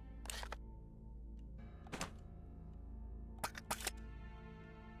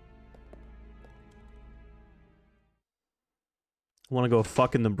 Want to go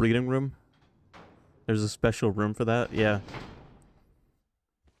fuck in the breeding room? There's a special room for that? Yeah.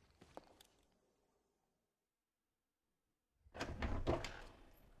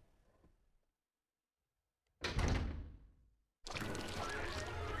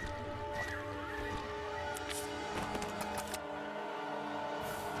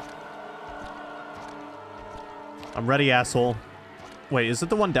 I'm ready, asshole. Wait, is it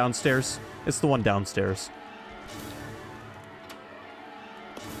the one downstairs? It's the one downstairs.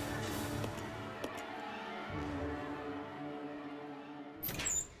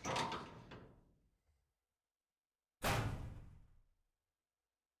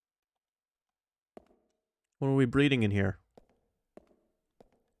 What are we breeding in here?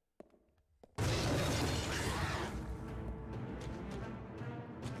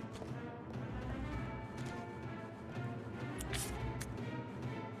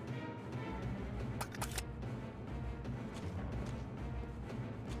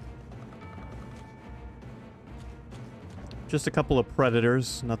 Just a couple of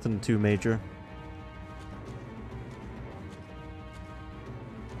predators, nothing too major.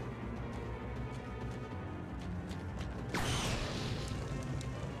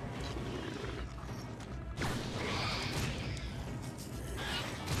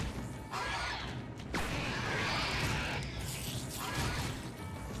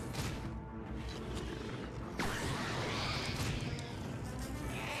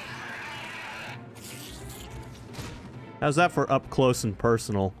 How's that for up close and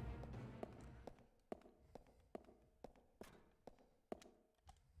personal?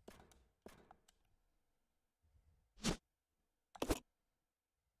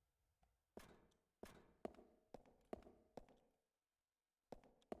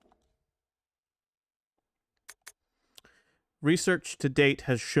 Research to date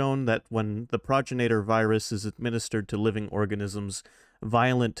has shown that when the progenitor virus is administered to living organisms,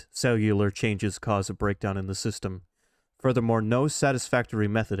 Violent cellular changes cause a breakdown in the system. Furthermore, no satisfactory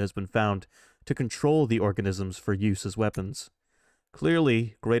method has been found to control the organisms for use as weapons.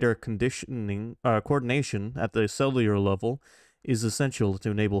 Clearly, greater coordination at the cellular level is essential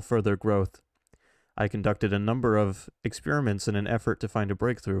to enable further growth. I conducted a number of experiments in an effort to find a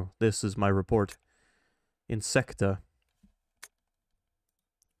breakthrough. This is my report. Insecta.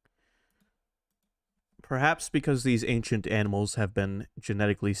 Perhaps because these ancient animals have been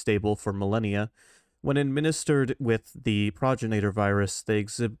genetically stable for millennia, when administered with the progenitor virus, they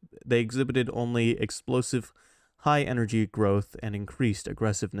exhibited only explosive, high-energy growth and increased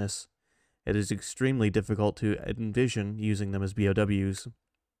aggressiveness. It is extremely difficult to envision using them as BOWs.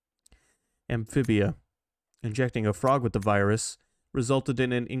 Amphibia. Injecting a frog with the virus resulted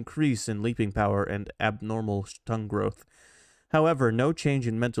in an increase in leaping power and abnormal tongue growth. However, no change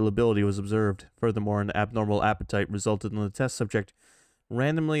in mental ability was observed. Furthermore, an abnormal appetite resulted in the test subject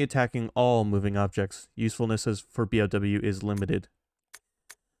randomly attacking all moving objects. Usefulness for BOW is limited.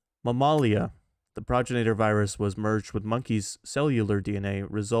 Mammalia. The progenitor virus was merged with monkeys' cellular DNA,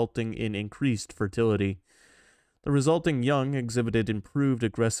 resulting in increased fertility. The resulting young exhibited improved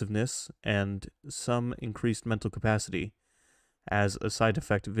aggressiveness and some increased mental capacity. As a side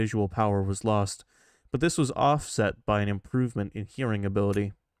effect, visual power was lost, but this was offset by an improvement in hearing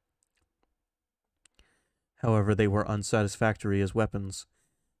ability. However, they were unsatisfactory as weapons.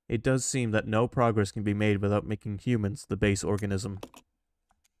 It does seem that no progress can be made without making humans the base organism.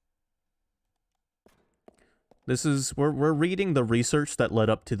 This is, we're reading the research that led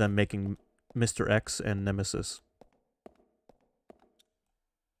up to them making Mr. X and Nemesis.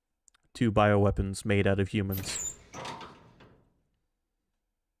 Two bioweapons made out of humans.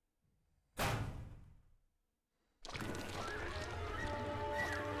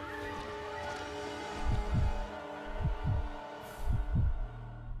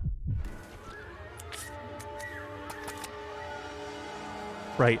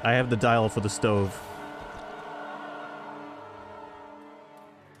 Right, I have the dial for the stove.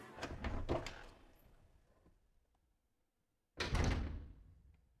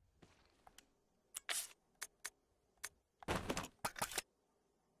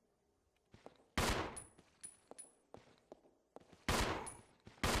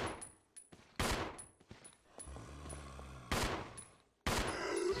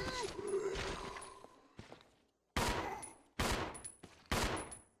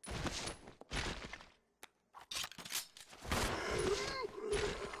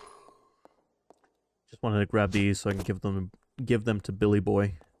 Wanted to grab these so I can give them to Billy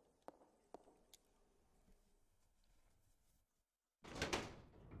Boy.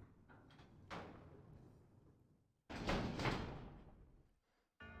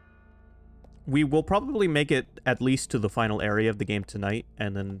 We will probably make it at least to the final area of the game tonight,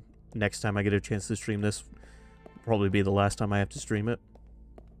 and then next time I get a chance to stream this, will probably be the last time I have to stream it.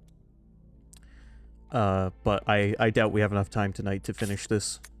 But I doubt we have enough time tonight to finish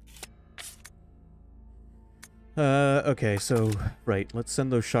this. Okay, so, right, let's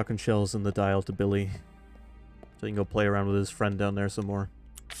send those shotgun shells in the dial to Billy. So he can go play around with his friend down there some more.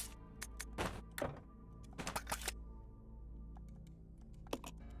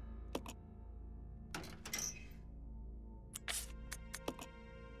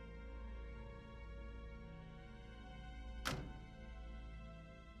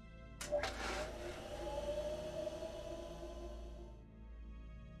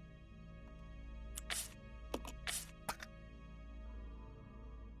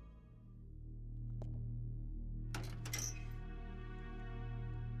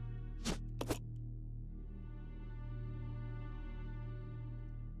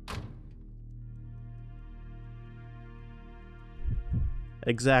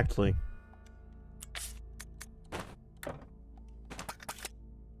 Exactly.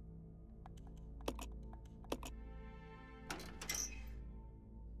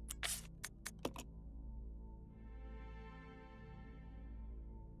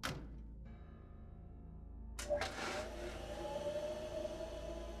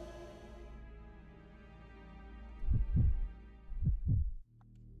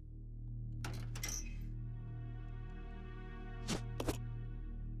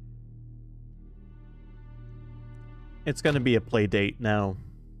 It's gonna be a play date now.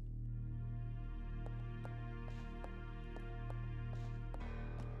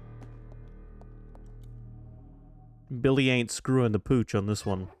 Billy ain't screwing the pooch on this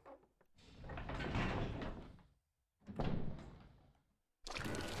one.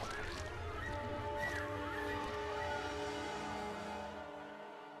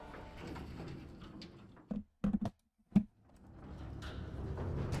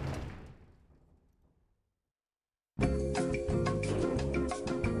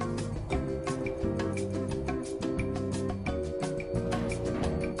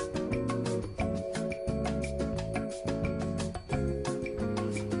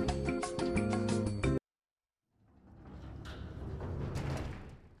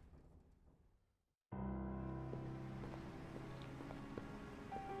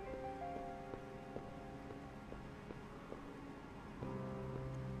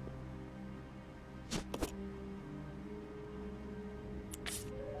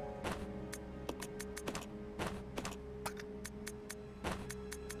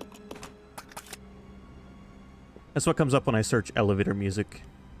 That's what comes up when I search elevator music.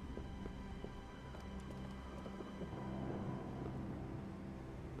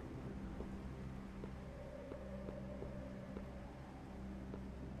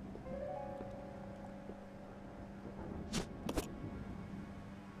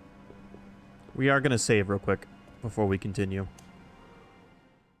 We are going to save real quick before we continue.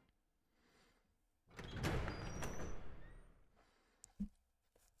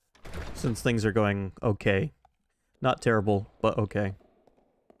 Since things are going okay. Not terrible, but okay.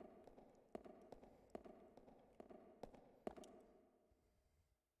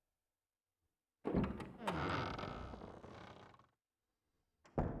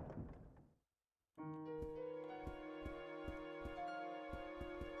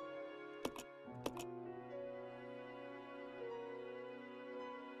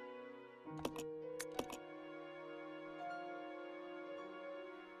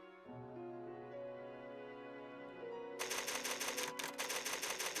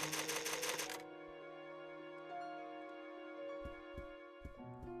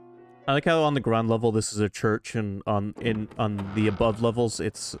 I like how on the ground level this is a church, and on the above levels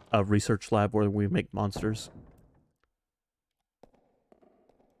it's a research lab where we make monsters.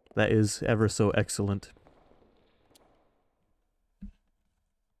 That is ever so excellent.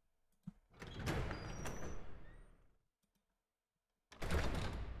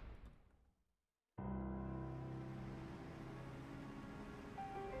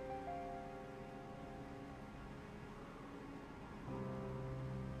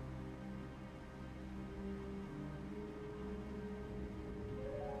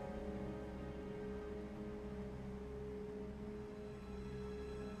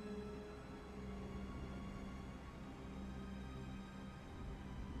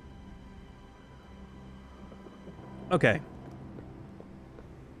 Okay.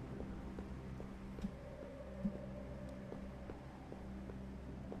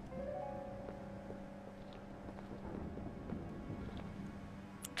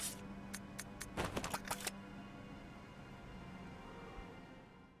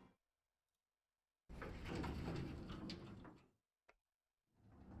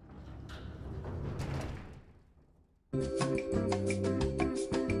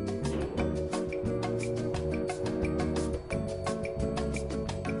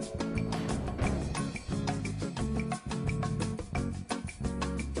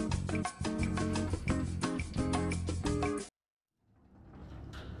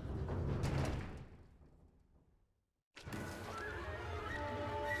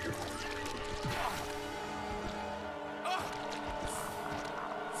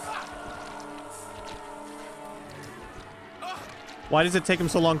 Why does it take him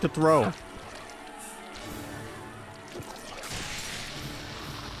so long to throw?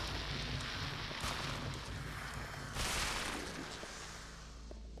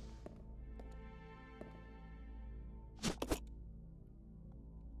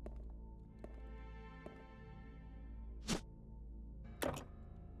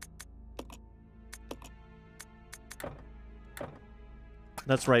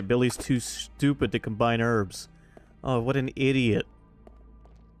 That's right, Billy's too stupid to combine herbs. Oh, what an idiot.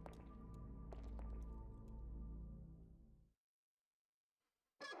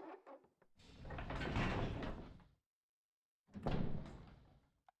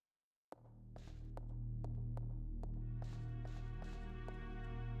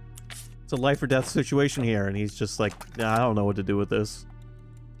 It's a life or death situation here, and he's just like, nah, I don't know what to do with this.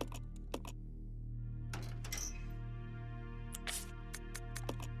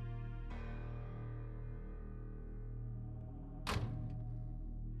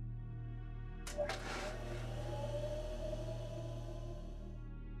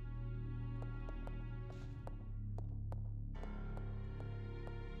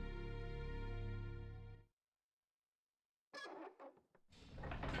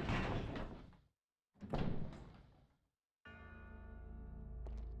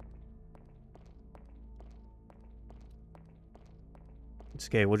 It's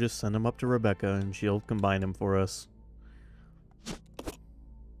okay, we'll just send him up to Rebecca and she'll combine him for us.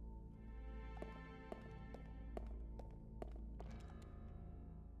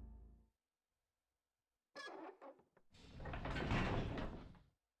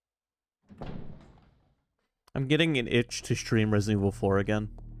 I'm getting an itch to stream Resident Evil 4 again.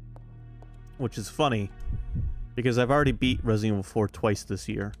 Which is funny, because I've already beat Resident Evil 4 twice this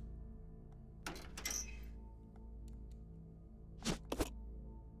year.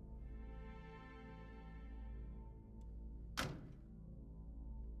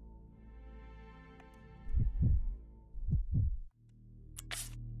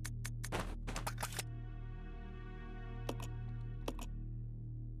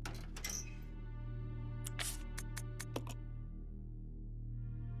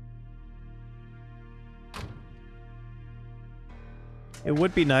 It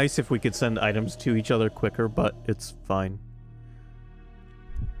would be nice if we could send items to each other quicker, but it's fine.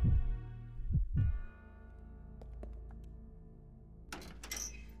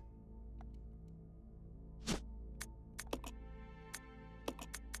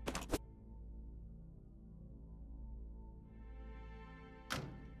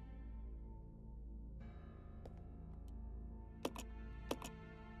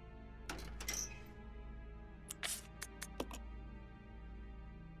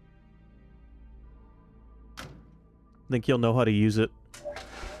 Think you'll know how to use it.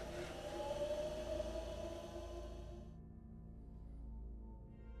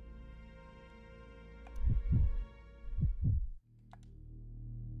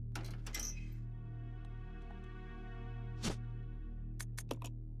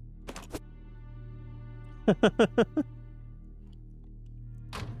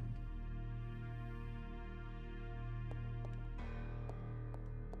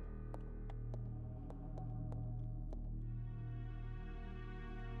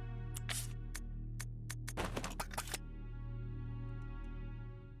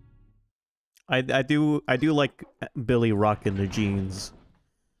 I do like Billy rocking the jeans.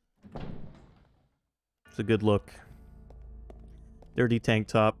 It's a good look. Dirty tank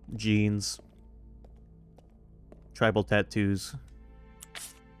top, jeans, tribal tattoos.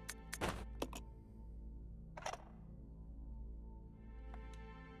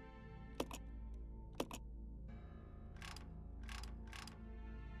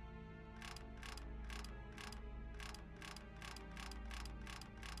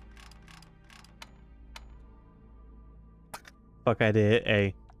 Fuck, I had to hit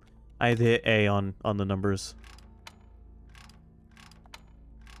A. I had to hit A on the numbers.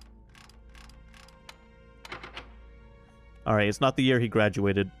 Alright, it's not the year he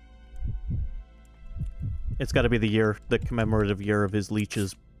graduated. It's gotta be the year, the commemorative year of his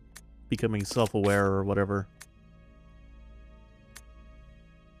leeches becoming self-aware or whatever.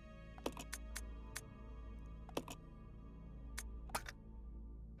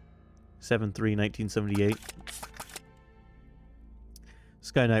 (7/3, 1978).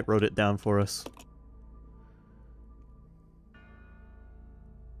 Sky Knight wrote it down for us.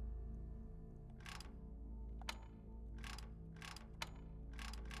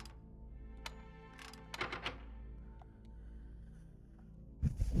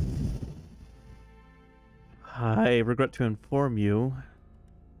 I regret to inform you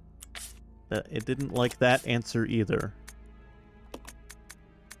that it didn't like that answer either.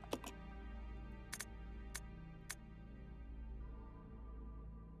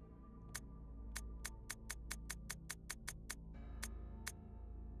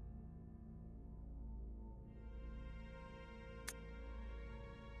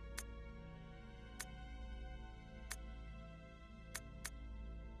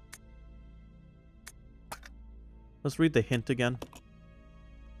 Let's read the hint again.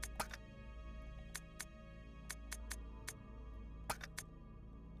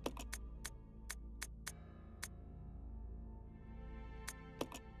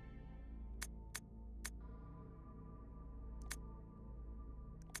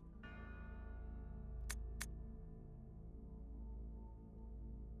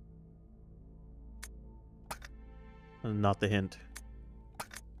 Not the hint.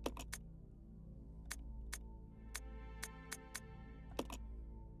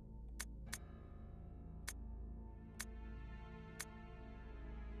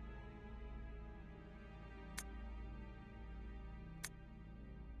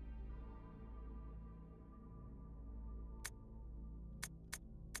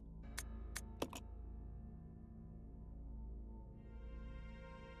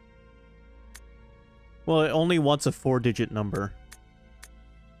 Well, it only wants a 4-digit number.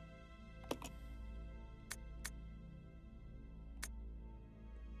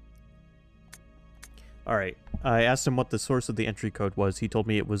 Alright, I asked him what the source of the entry code was. He told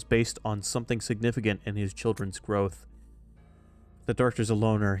me it was based on something significant in his children's growth. The director's a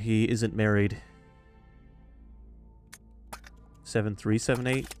loner. He isn't married.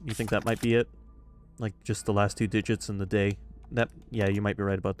 7378? You think that might be it? Like, just the last 2 digits in the day? That, yeah, you might be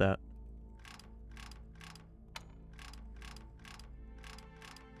right about that.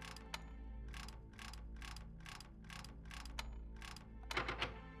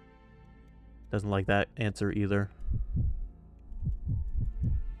 Doesn't like that answer either.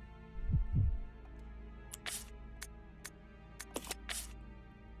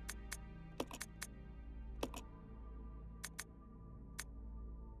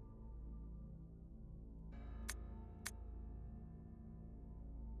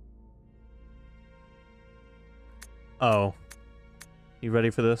 Oh. You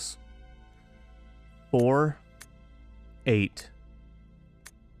ready for this? 4, 8.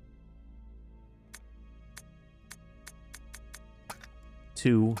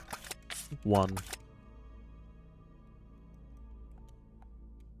 Two, 1.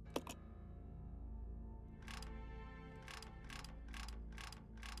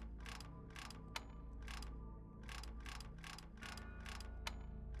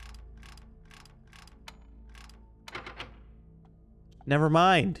 Never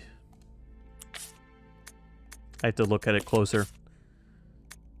mind. I have to look at it closer.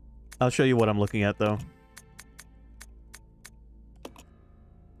 I'll show you what I'm looking at, though.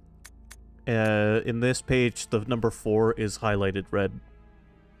 In this page, the number 4 is highlighted red.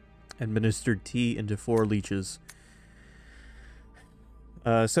 Administered tea into 4 leeches.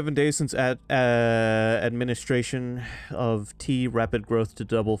 7 days since administration of tea, rapid growth to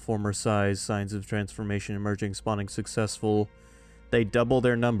double former size, signs of transformation emerging, spawning successful. They double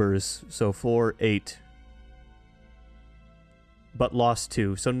their numbers, so 4, 8. But lost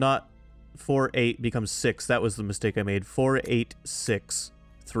 2, so not 4, 8 becomes 6. That was the mistake I made. 4, 8, 6,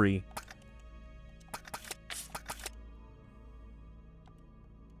 3.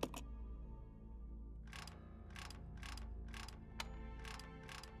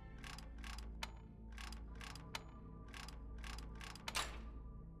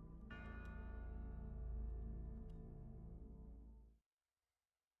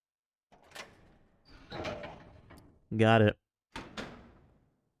 Got it.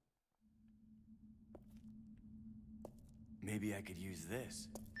 Maybe I could use this.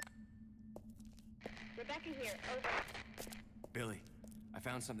 Rebecca here, over. Billy, I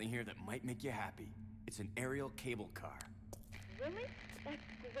found something here that might make you happy. It's an aerial cable car. Really? That's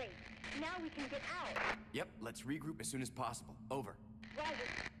great. Now we can get out. Yep, let's regroup as soon as possible. Over. Roger.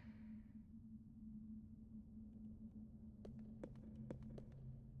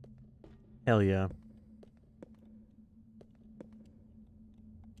 Hell yeah.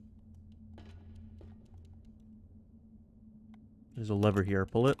 There's a lever here.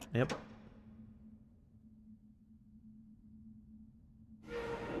 Pull it. Yep.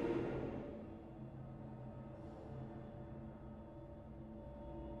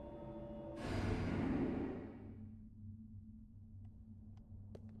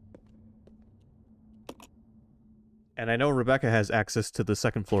 And I know Rebecca has access to the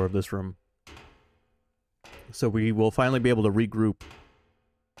second floor of this room. So we will finally be able to regroup.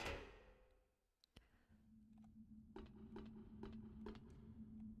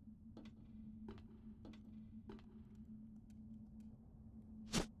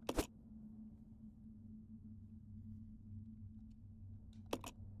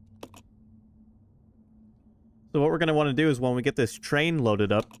 So what we're going to want to do is when we get this train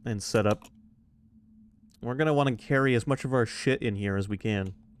loaded up and set up, we're going to want to carry as much of our shit in here as we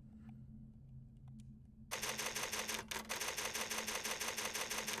can.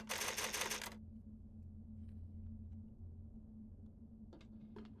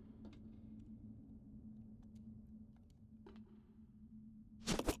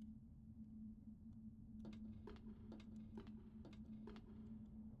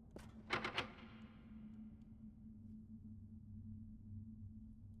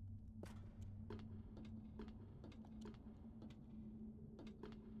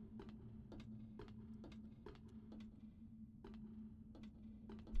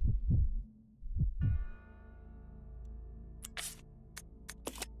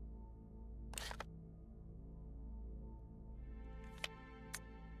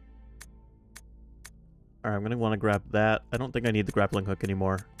 Alright, I'm going to want to grab that. I don't think I need the grappling hook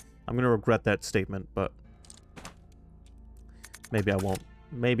anymore. I'm going to regret that statement, but maybe I won't.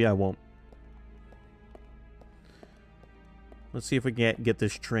 Maybe I won't. Let's see if we can get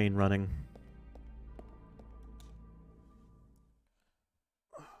this train running.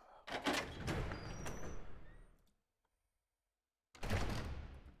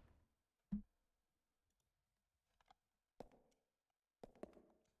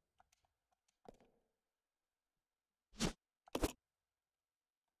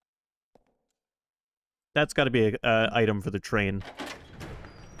 That's got to be a item for the train.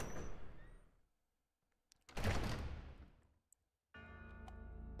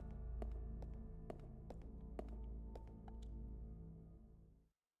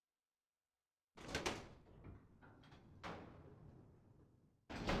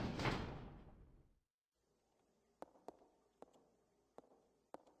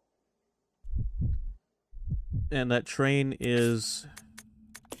 And that train is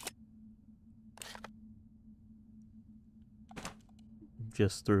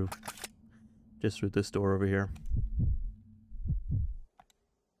just through this door over here.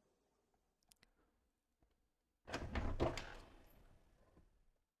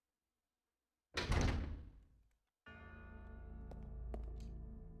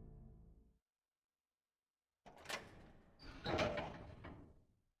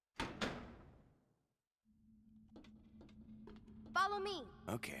 Follow me.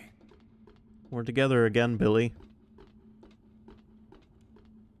 Okay. We're together again, Billy.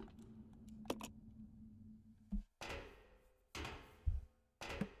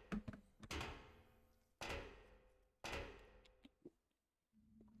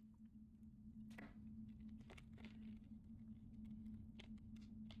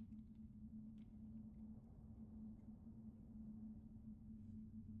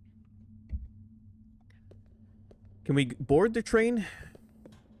 Can we board the train?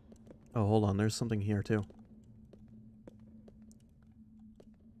 Oh, hold on. There's something here, too.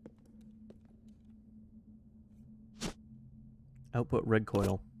 Output red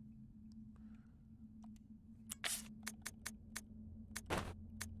coil.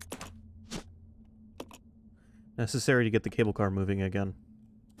 Necessary to get the cable car moving again.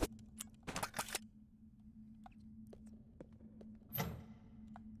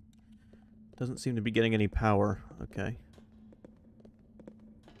 Doesn't seem to be getting any power. Okay.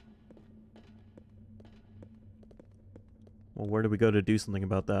 Well, where do we go to do something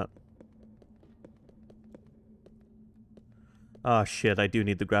about that? Ah, shit, I do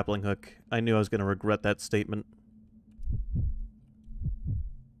need the grappling hook. I knew I was gonna regret that statement.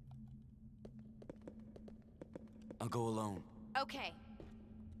 I'll go alone. Okay.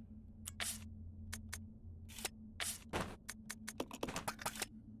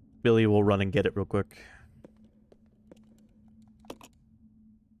 Billy will run and get it real quick.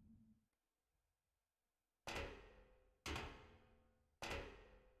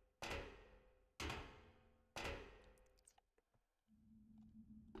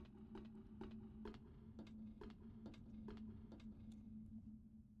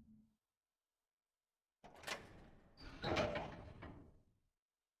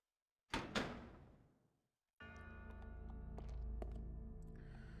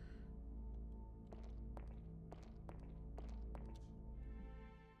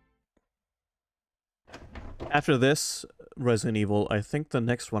 After this Resident Evil, I think the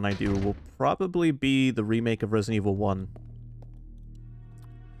next one I do will probably be the remake of Resident Evil 1.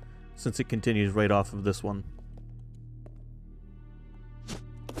 Since it continues right off of this one.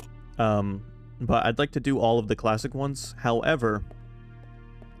 But I'd like to do all of the classic ones. However,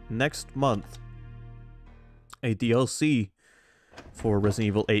 next month, a DLC for Resident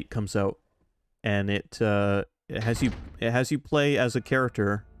Evil 8 comes out. And it has you play as a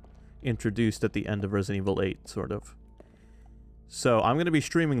character introduced at the end of Resident Evil 8, sort of. So I'm going to be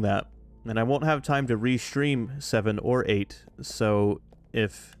streaming that, and I won't have time to re-stream 7 or 8, so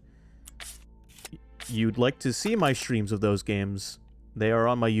if you'd like to see my streams of those games, they are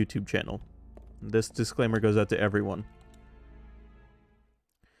on my YouTube channel. This disclaimer goes out to everyone.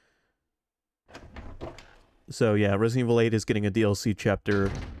 So yeah, Resident Evil 8 is getting a DLC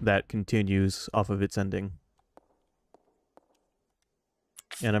chapter that continues off of its ending.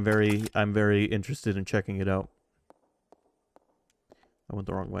 And I'm very interested in checking it out. I went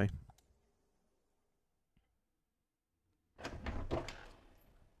the wrong way.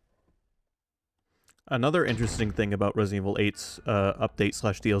 Another interesting thing about Resident Evil 8's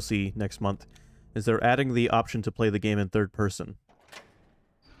update/DLC next month is they're adding the option to play the game in third person.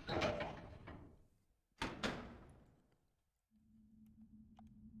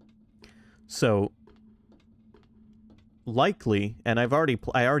 So likely, and I already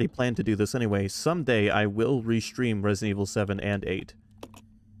planned to do this anyway, someday I will restream Resident Evil 7 and 8.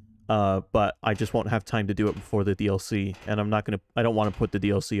 But I just won't have time to do it before the DLC, and I don't want to put the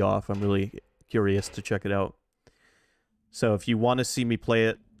DLC off. I'm really curious to check it out. So if you want to see me play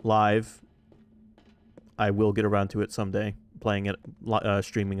it live, I will get around to it someday, playing it,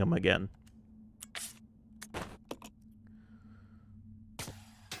 streaming them again.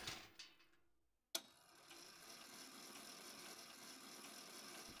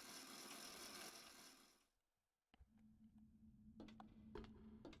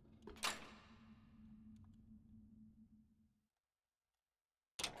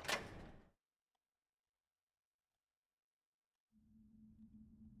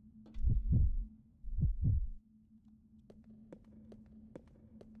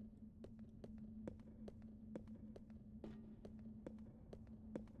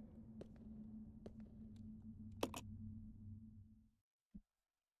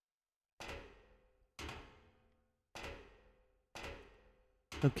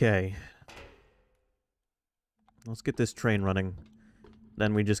 Okay. Let's get this train running.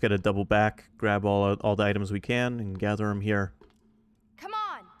 Then we just gotta double back, grab all the items we can, and gather them here. Come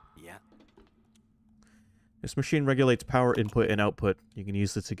on. Yeah. This machine regulates power input and output. You can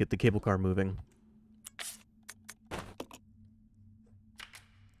use this to get the cable car moving.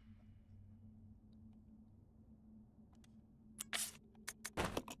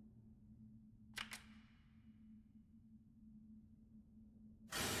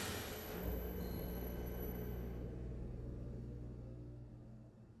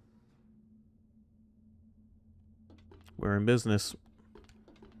 We're in business.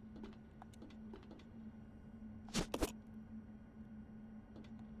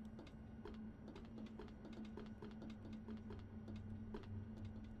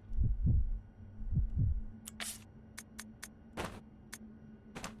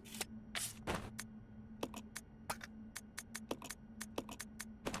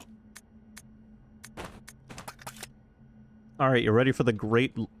 All right, you ready for the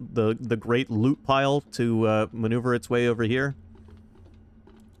great loot pile to maneuver its way over here?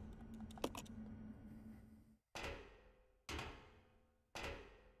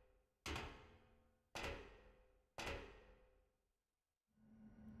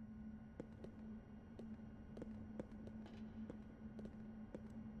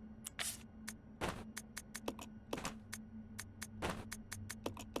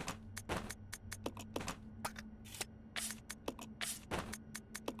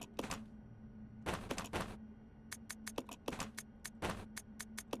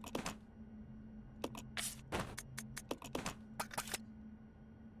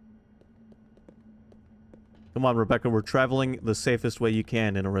 Come on, Rebecca, we're traveling the safest way you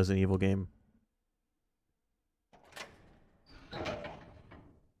can in a Resident Evil game.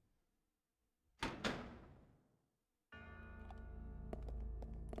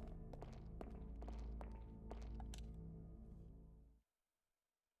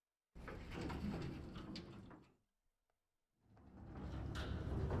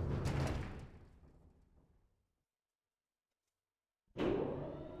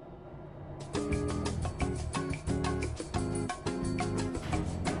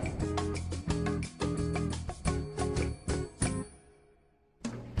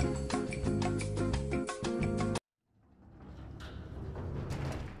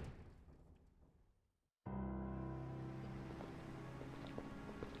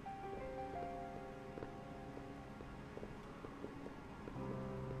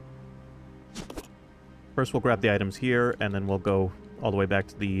 First, we'll grab the items here, and then we'll go all the way back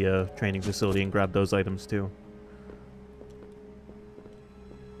to the training facility and grab those items too.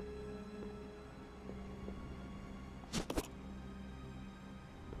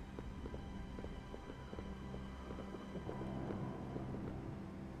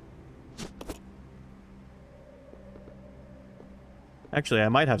 Actually, I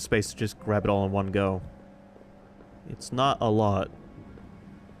might have space to just grab it all in one go. It's not a lot.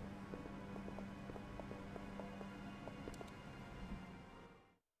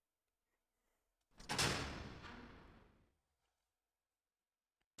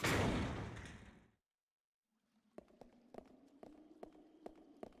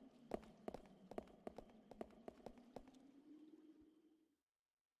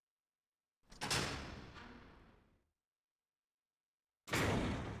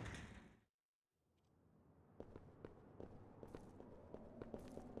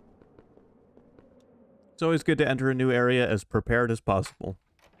 It's always good to enter a new area as prepared as possible.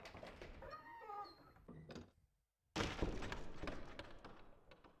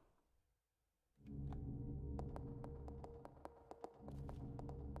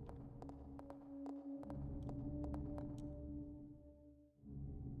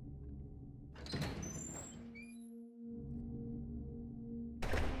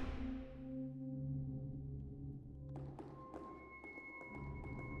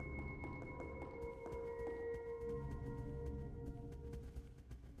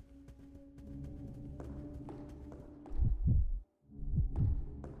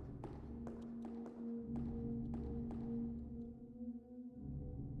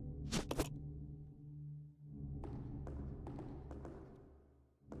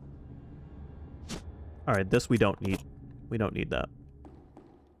 Alright, this we don't need. We don't need that.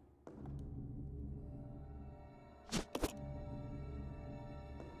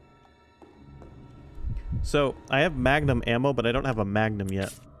 So, I have Magnum ammo, but I don't have a Magnum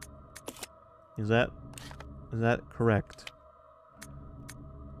yet. Is that correct?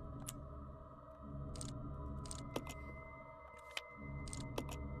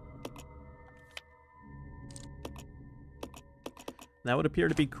 That would appear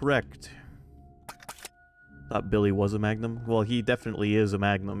to be correct. Thought Billy was a Magnum. Well, he definitely is a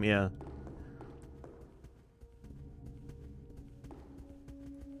Magnum, yeah.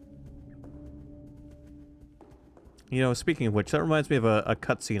 You know, speaking of which, that reminds me of a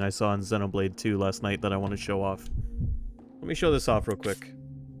cutscene I saw in Xenoblade 2 last night that I want to show off. Let me show this off real quick.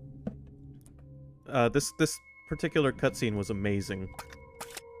 This particular cutscene was amazing.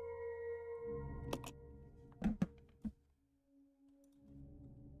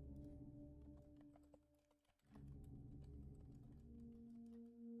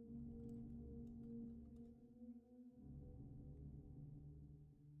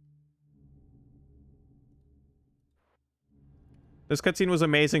 This cutscene was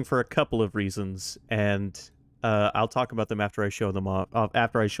amazing for a couple of reasons, and I'll talk about them after I show them off.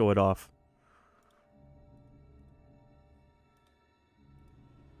 After I show it off.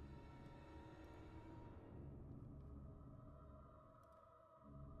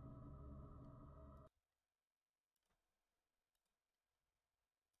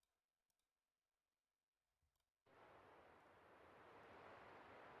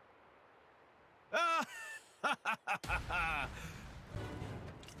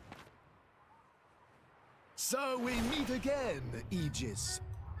 So we meet again, Aegis.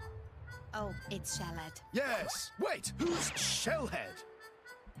 Oh, it's Shellhead. Yes! Wait, who's Shellhead?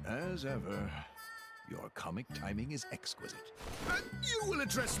 As ever, your comic timing is exquisite. And you will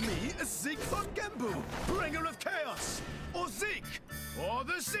address me as Zeke von Gembu, bringer of chaos, or Zeke, or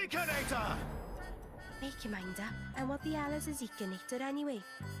the Zeekinator. Make your mind up. And what the hell is a Zeekinator anyway?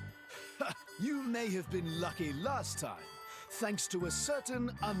 You may have been lucky last time, thanks to a certain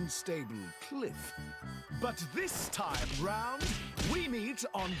unstable cliff. But this time round, we meet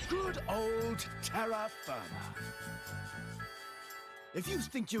on good old Terra Firma. If you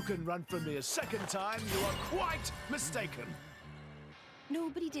think you can run from me a second time, you are quite mistaken.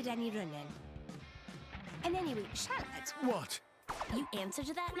 Nobody did any running. And anyway, Shellhead, What? you answer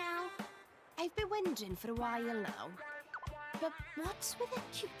to that now? I've been wondering for a while now. But what's with a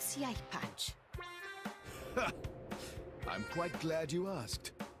cutesy eye patch? I'm quite glad you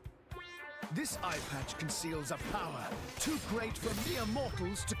asked. This eye patch conceals a power too great for mere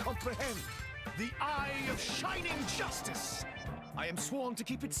mortals to comprehend. The Eye of Shining Justice. I am sworn to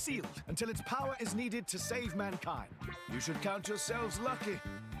keep it sealed until its power is needed to save mankind. You should count yourselves lucky.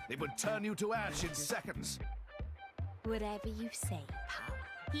 It would turn you to ash in seconds. Whatever you say, pal.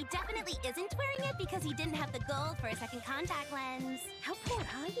 He definitely isn't wearing it because he didn't have the gold for a second contact lens. How poor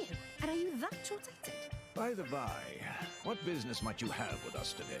are you? And are you that short-sighted? By the by, what business might you have with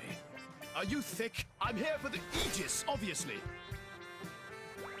us today? Are you thick? I'm here for the Aegis, obviously.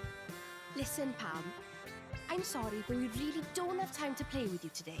 Listen, Pam. I'm sorry, but we really don't have time to play with you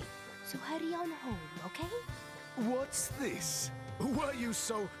today. So hurry on home, okay? What's this? Were you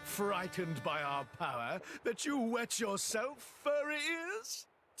so frightened by our power that you wet yourself, furry ears?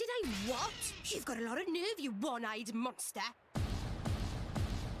 Did I what? You've got a lot of nerve, you one-eyed monster.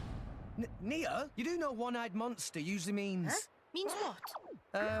 Nia, you do know one-eyed monster usually means... Huh? Means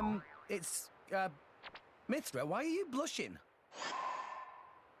what? It's, Mithra, why are you blushing?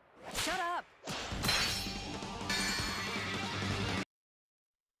 Shut up!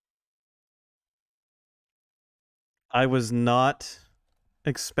 I was not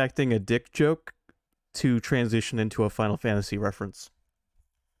expecting a dick joke to transition into a Final Fantasy reference.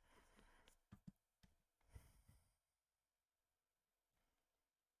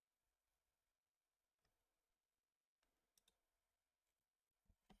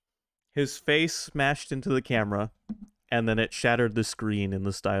 His face smashed into the camera, and then it shattered the screen in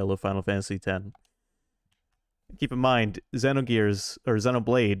the style of Final Fantasy X. Keep in mind, Xenogears, or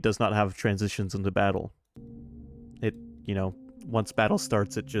Xenoblade, does not have transitions into battle. It, you know, once battle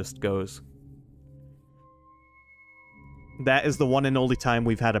starts, it just goes. That is the one and only time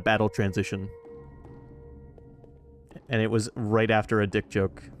we've had a battle transition. And it was right after a dick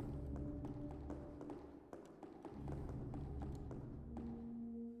joke.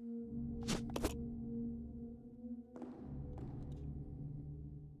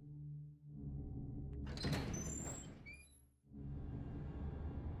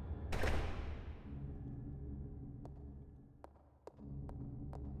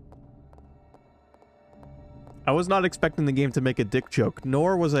 I was not expecting the game to make a dick joke,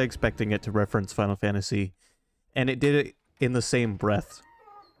 nor was I expecting it to reference Final Fantasy, and it did it in the same breath.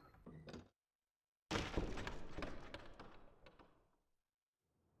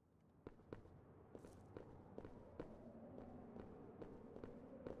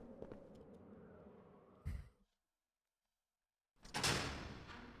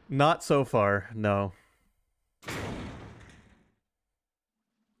 Not so far, no.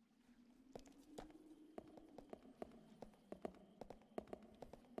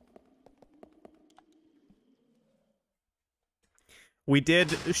 We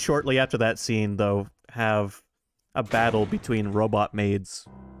did, shortly after that scene, though, have a battle between robot maids.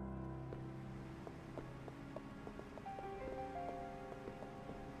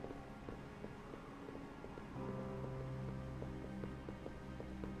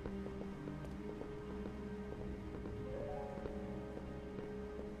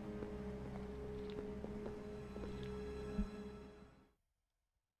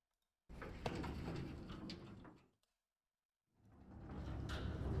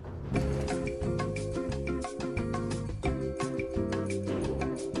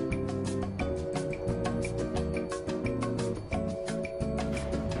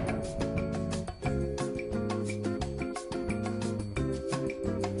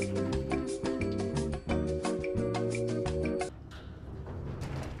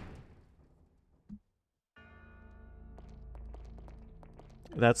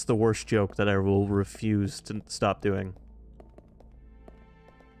 That's the worst joke that I will refuse to stop doing.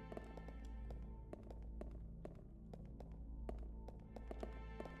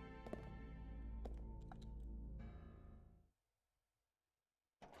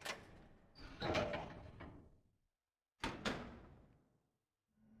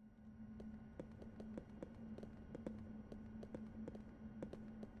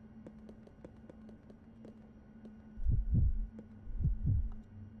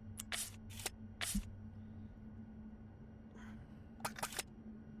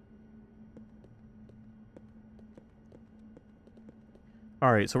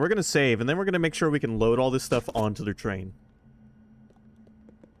 Alright, so we're gonna save, and then we're gonna make sure we can load all this stuff onto the train.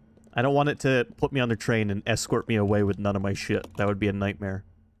 I don't want it to put me on the train and escort me away with none of my shit. That would be a nightmare.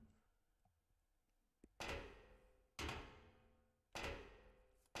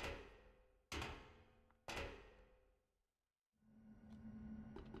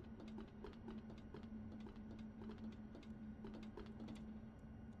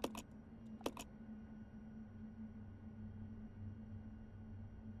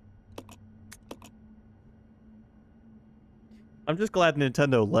 I'm just glad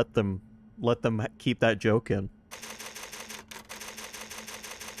Nintendo let them keep that joke in.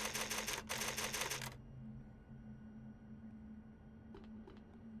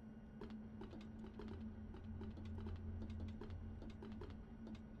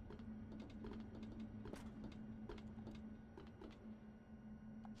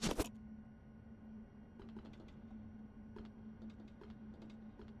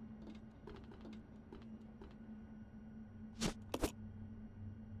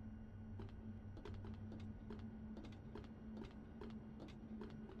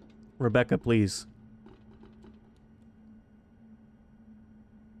 Rebecca, please.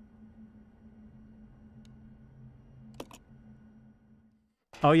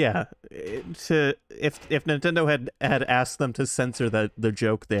 Oh yeah, if Nintendo had asked them to censor the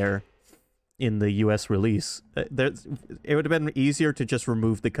joke there in the US release, it would have been easier to just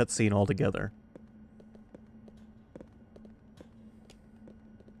remove the cutscene altogether.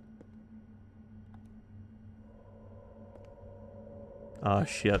 Oh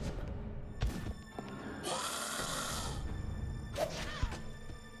shit.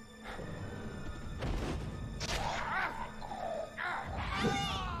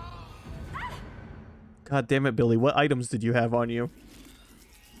 God damn it, Billy. What items did you have on you?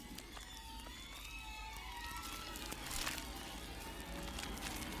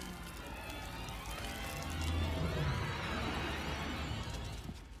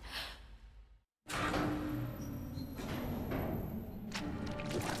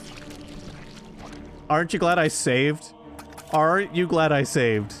 Aren't you glad I saved? Aren't you glad I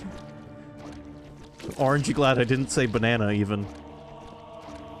saved? Aren't you glad I didn't say banana, even?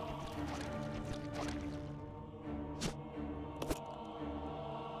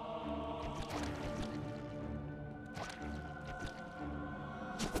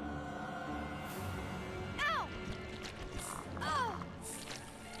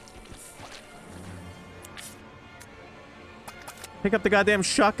 Pick up the goddamn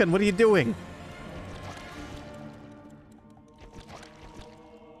shotgun. What are you doing?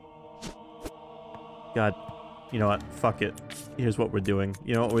 God, you know what? Fuck it. Here's what we're doing.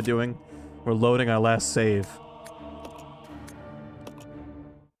 You know what we're doing? We're loading our last save.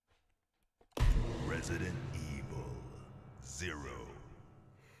 Resident Evil 0.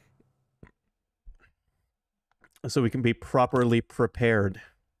 So we can be properly prepared.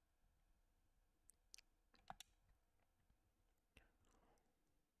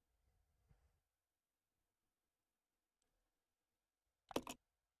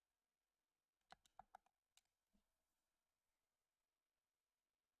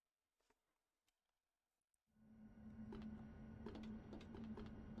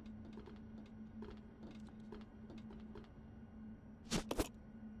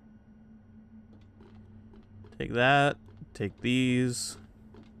 Take that. Take these.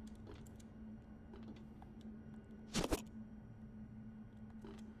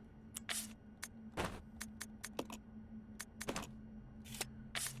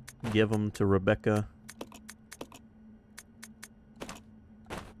 Give them to Rebecca.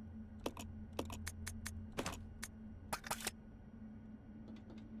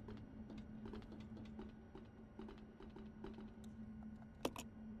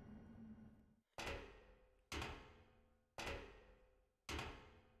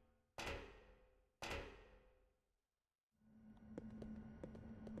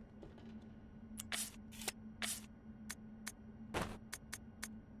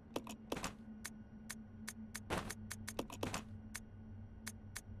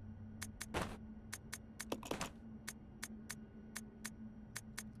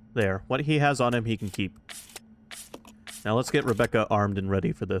 There. What he has on him, he can keep. Now let's get Rebecca armed and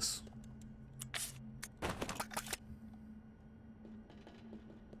ready for this.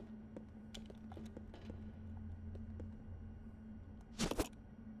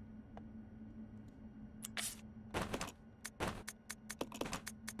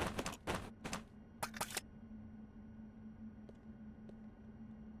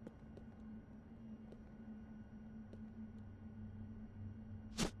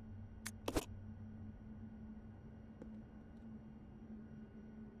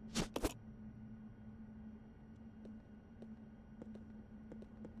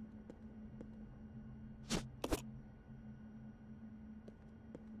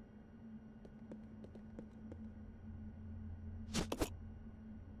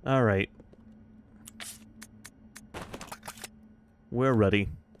 Alright. We're ready.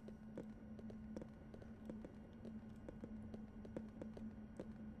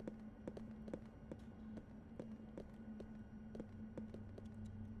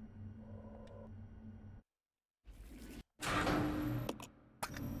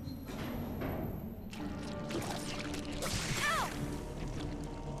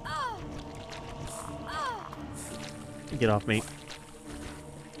 Get off me.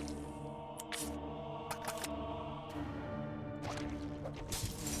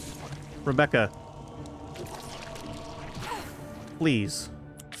 Rebecca. Please.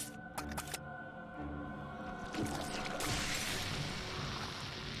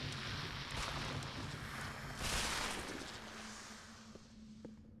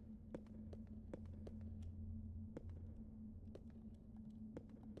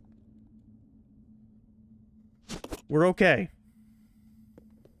 We're okay.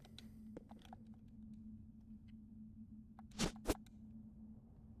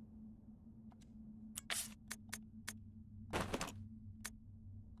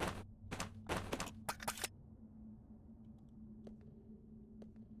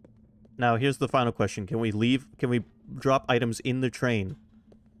 Now, here's the final question. Can we leave? Can we drop items in the train?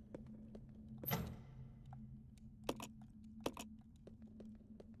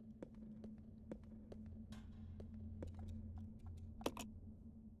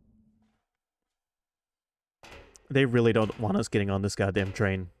 They really don't want us getting on this goddamn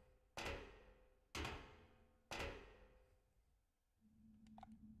train.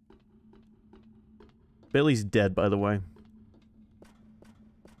 Billy's dead, by the way.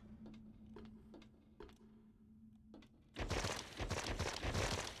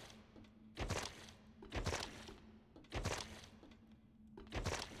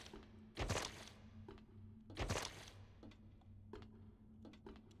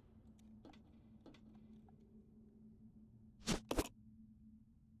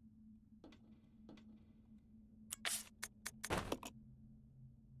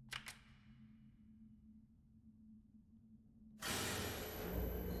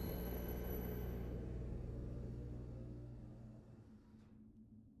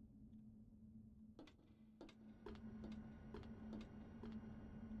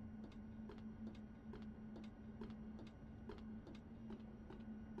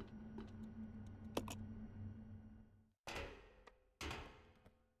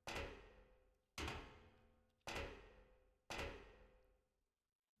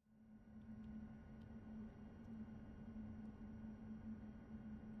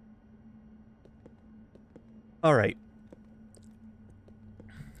 All right.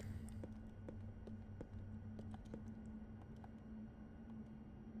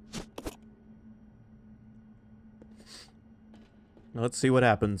 Let's see what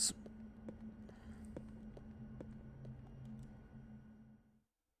happens.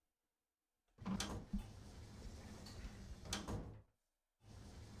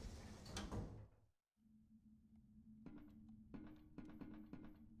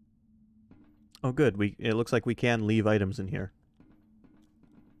 Oh, good. It looks like we can leave items in here.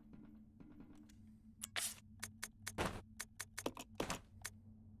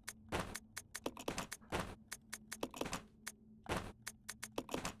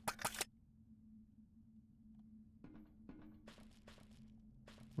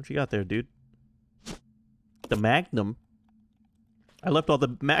 What you got there, dude? The Magnum? I left all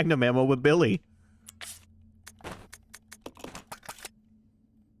the Magnum ammo with Billy.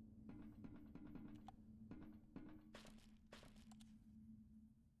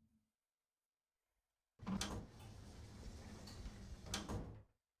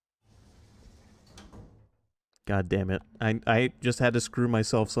 God damn it. I just had to screw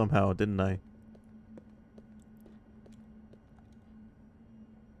myself somehow, didn't I?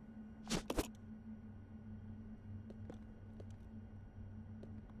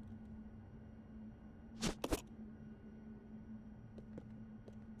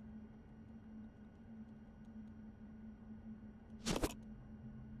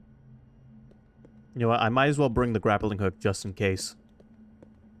 You know what? I might as well bring the grappling hook just in case.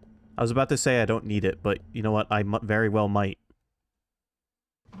 I was about to say I don't need it, but you know what? I very well might.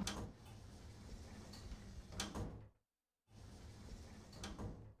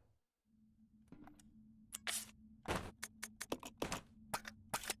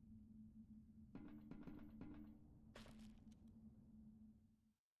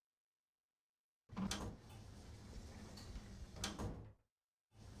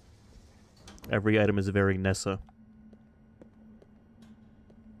 Every item is very Nessa.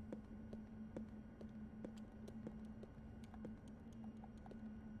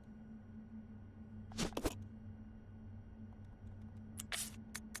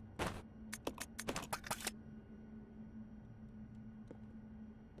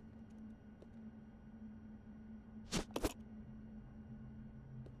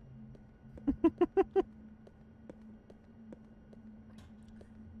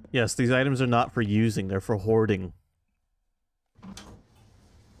 Yes, these items are not for using, they're for hoarding.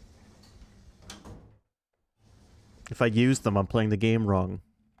 If I use them, I'm playing the game wrong.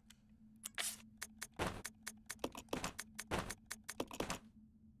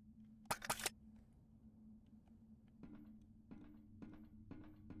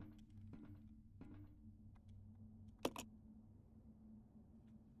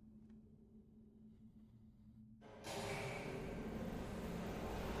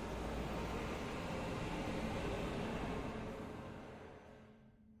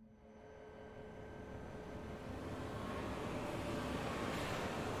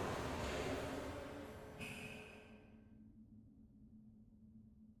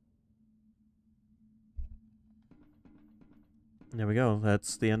 There we go.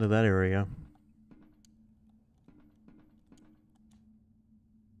 That's the end of that area.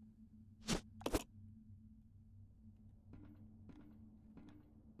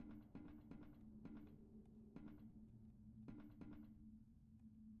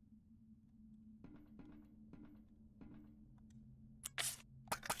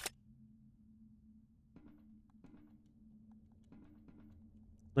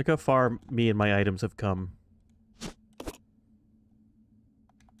 Look how far me and my items have come.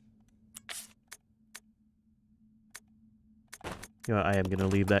 You know, I am gonna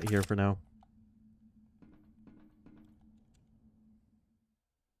leave that here for now.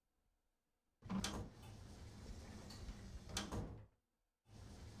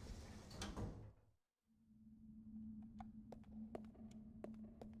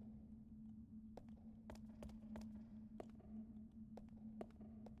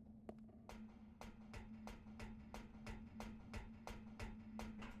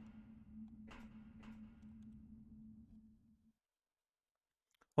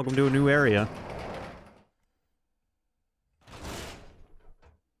 Welcome to a new area.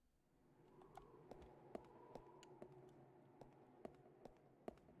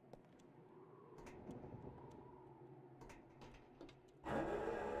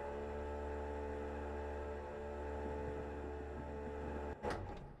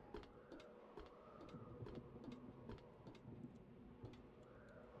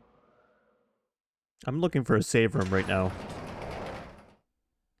 I'm looking for a save room right now.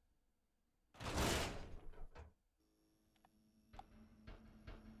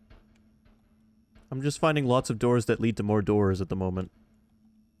 I'm just finding lots of doors that lead to more doors at the moment.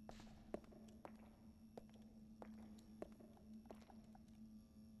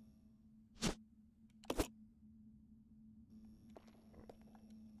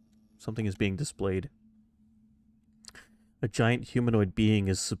 Something is being displayed. A giant humanoid being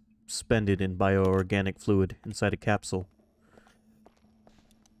is suspended in bioorganic fluid inside a capsule.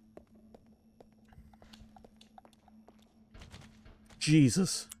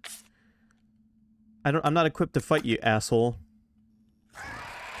 Jesus. I'm not equipped to fight you, asshole.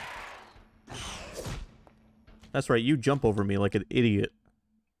 That's right, you jump over me like an idiot.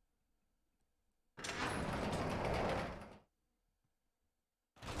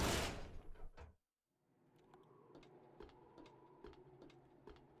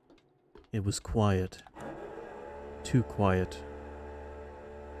 It was quiet. Too quiet.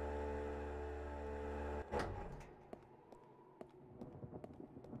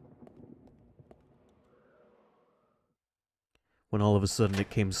 When all of a sudden it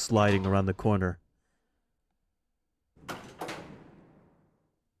came sliding around the corner.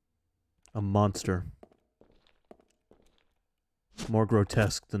 A monster. More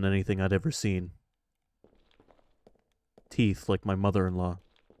grotesque than anything I'd ever seen. Teeth like my mother-in-law.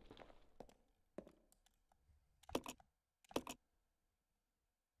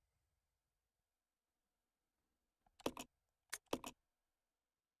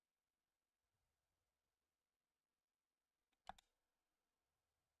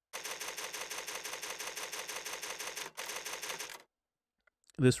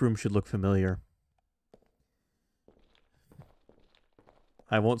 This room should look familiar.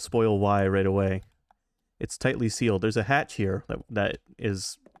 I won't spoil why right away. It's tightly sealed. There's a hatch here that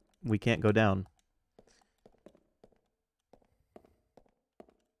is... we can't go down.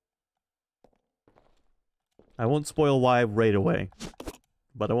 I won't spoil why right away,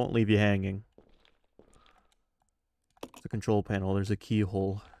 but I won't leave you hanging. It's a control panel. There's a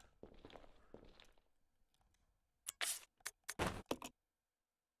keyhole.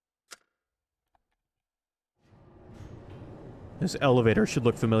 This elevator should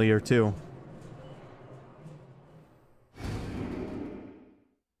look familiar too.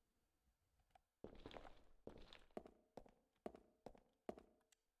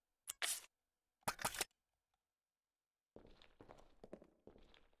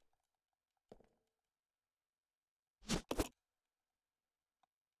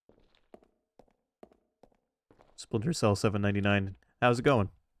 Splinter Cell 799. How's it going?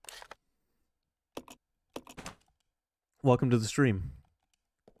 Welcome to the stream.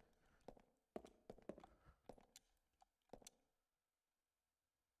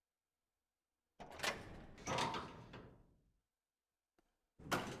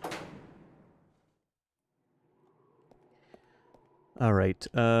 Alright,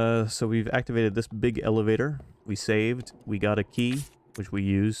 so we've activated this big elevator. We saved. We got a key, which we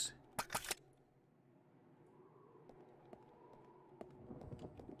used.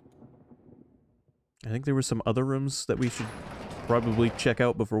 I think there were some other rooms that we should probably check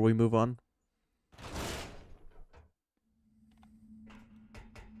out before we move on.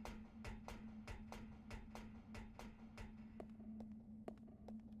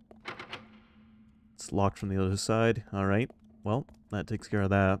 It's locked from the other side. Alright, well, that takes care of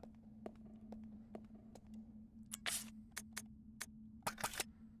that.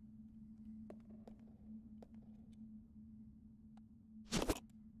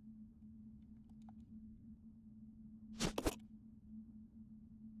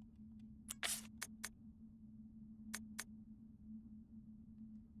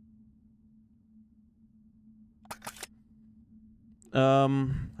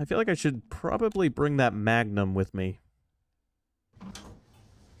 I feel like I should probably bring that Magnum with me.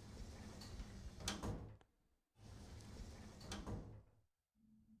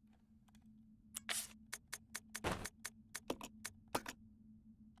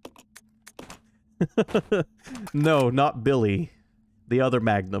 No, not Billy. The other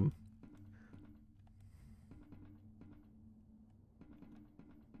Magnum.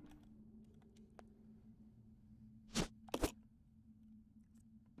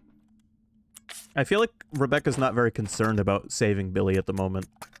 I feel like Rebecca's not very concerned about saving Billy at the moment.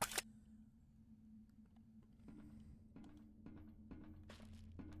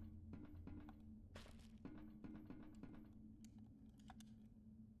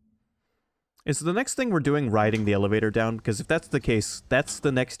 Is the next thing we're doing riding the elevator down? Because if that's the case, that's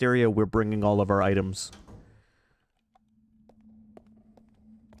the next area we're bringing all of our items.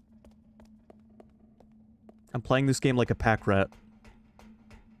 I'm playing this game like a pack rat.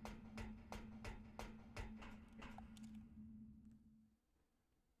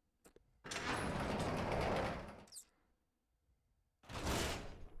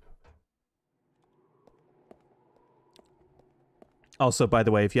 Also, by the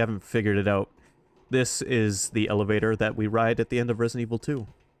way, if you haven't figured it out, this is the elevator that we ride at the end of Resident Evil 2.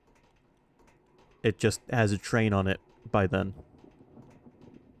 It just has a train on it by then.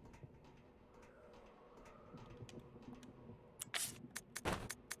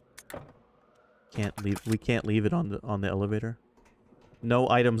 We can't leave it on the elevator. No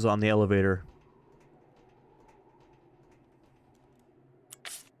items on the elevator.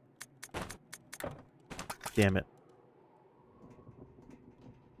 Damn it.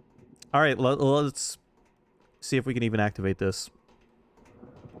 Alright, let's see if we can even activate this.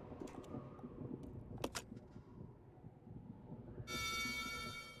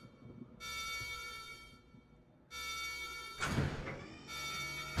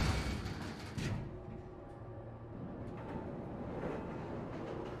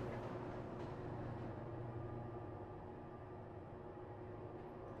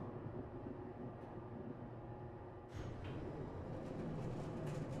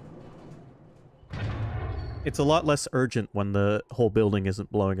 It's a lot less urgent when the whole building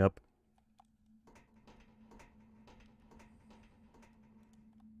isn't blowing up.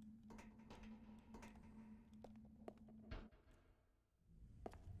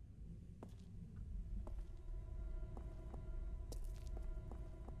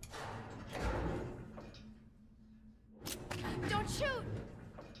 Don't shoot!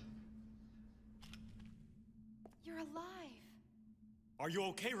 You're alive. Are you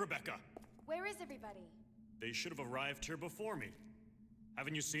okay, Rebecca? Where is everybody? They should have arrived here before me.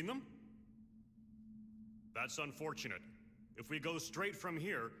 Haven't you seen them? That's unfortunate. If we go straight from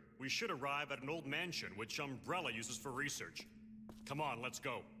here, we should arrive at an old mansion which Umbrella uses for research. Come on, let's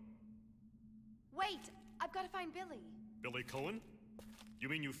go. Wait! I've got to find Billy. Billy Cohen? You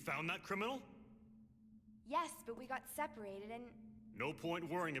mean you found that criminal? Yes, but we got separated and... No point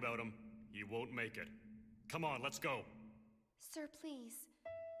worrying about him. He won't make it. Come on, let's go. Sir, please.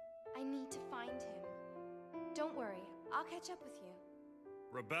 I need to find him. Don't worry, I'll catch up with you.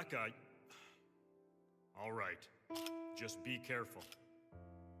 Rebecca... All right. Just be careful.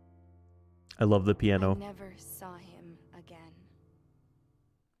 I love the I piano. never saw him again.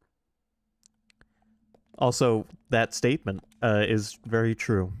 Also, that statement is very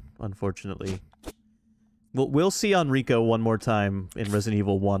true, unfortunately. We'll see Enrico one more time in Resident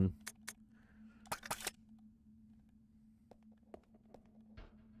Evil 1.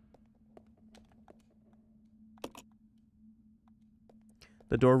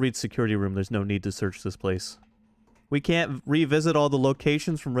 The door reads security room. There's no need to search this place. We can't revisit all the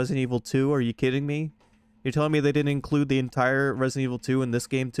locations from Resident Evil 2? Are you kidding me? You're telling me they didn't include the entire Resident Evil 2 in this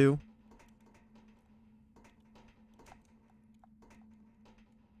game too?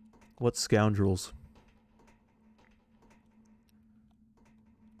 What scoundrels?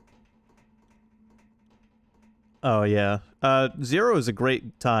 Oh yeah. Zero is a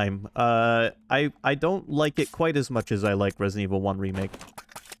great time. I don't like it quite as much as I like Resident Evil 1 Remake.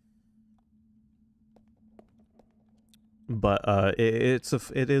 But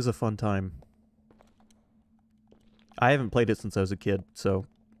it is a fun time. I haven't played it since I was a kid, so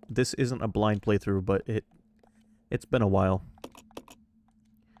this isn't a blind playthrough, but it's been a while.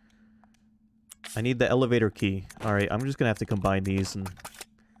 I need the elevator key. Alright, I'm just gonna have to combine these and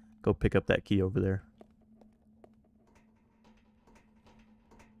go pick up that key over there.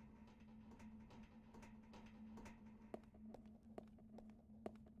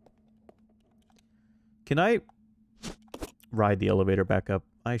 Can I ride the elevator back up?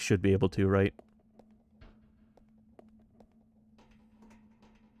 I should be able to, right?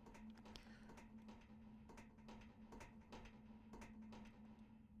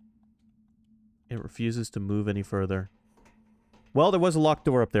 It refuses to move any further. Well, there was a locked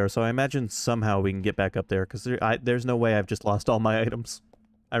door up there, so I imagine somehow we can get back up there, because there's no way I've just lost all my items.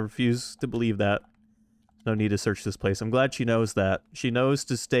 I refuse to believe that. No need to search this place. I'm glad she knows that. She knows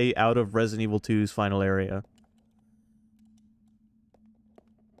to stay out of Resident Evil 2's final area.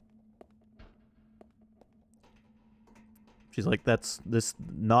 She's like, that's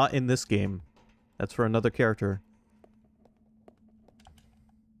not in this game. That's for another character.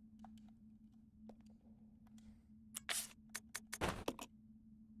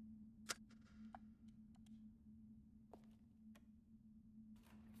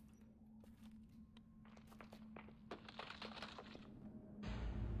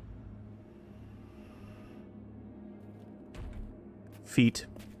 Feet.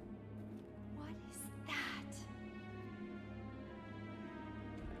 What is that?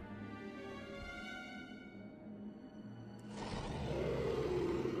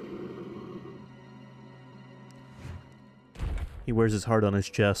 He wears his heart on his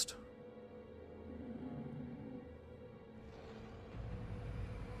chest.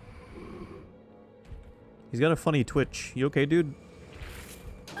 He's got a funny twitch. You okay, dude?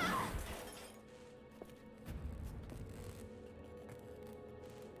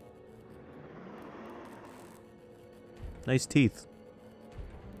 Nice teeth.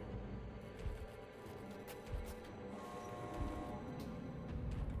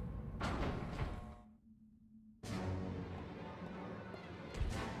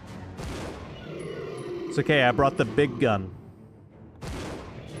 It's okay, I brought the big gun.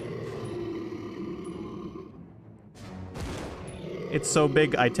 It's so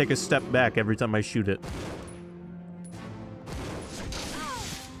big, I take a step back every time I shoot it.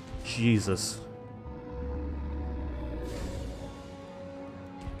 Jesus.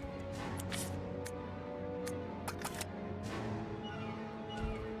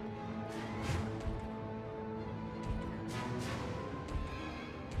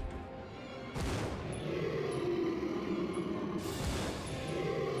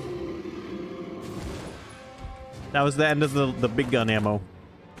 That was the end of the big gun ammo.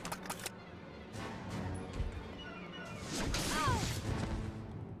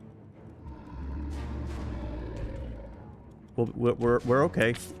 Well, we're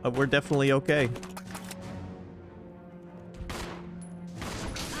okay. We're definitely okay.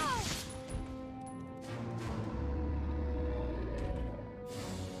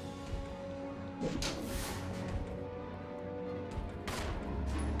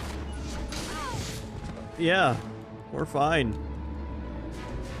 Yeah, we're fine.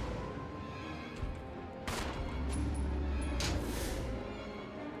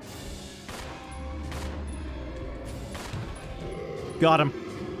 Got him.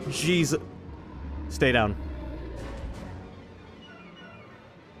 Jeez. Stay down.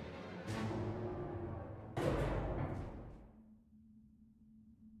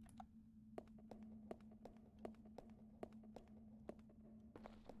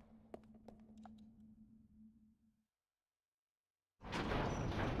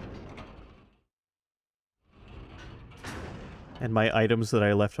 And my items that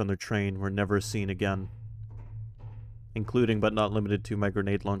I left on the train were never seen again. Including, but not limited to, my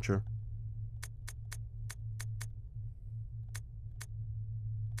grenade launcher.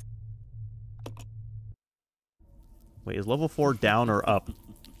 Wait, is level 4 down or up?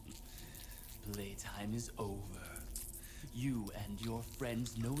 Playtime is over. You and your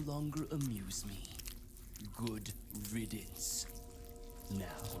friends no longer amuse me. Good riddance. Now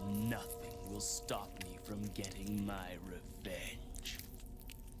nothing will stop me from getting my revenge.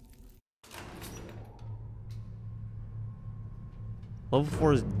 Level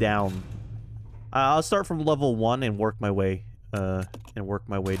 4 is down. I'll start from level 1 and work my way down.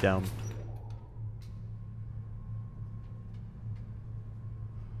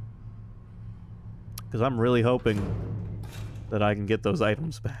 Because I'm really hoping that I can get those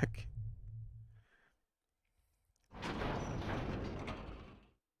items back.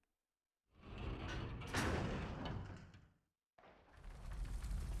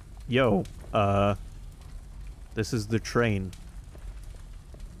 Yo, this is the train.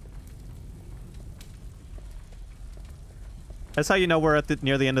 That's how you know we're at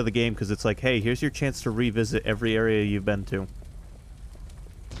near the end of the game, because it's like, hey, here's your chance to revisit every area you've been to.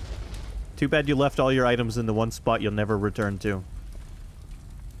 Too bad you left all your items in the one spot you'll never return to.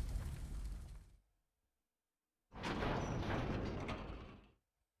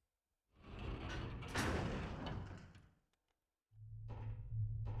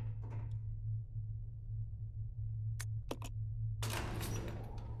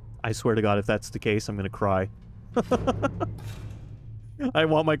 I swear to God, if that's the case, I'm gonna cry. I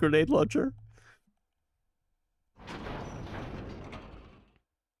want my grenade launcher.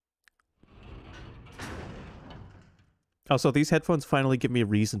 Also, these headphones finally give me a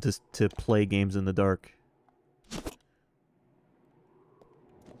reason to play games in the dark.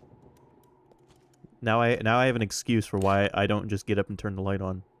 Now I have an excuse for why I don't just get up and turn the light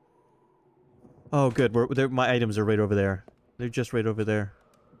on. Oh, good. My items are right over there. They're just right over there.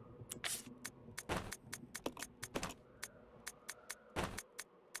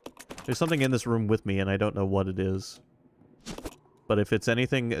 There's something in this room with me, and I don't know what it is. But if it's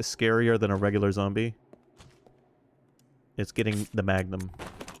anything scarier than a regular zombie, it's getting the Magnum.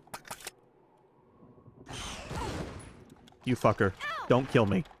 You fucker. Don't kill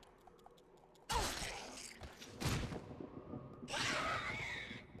me.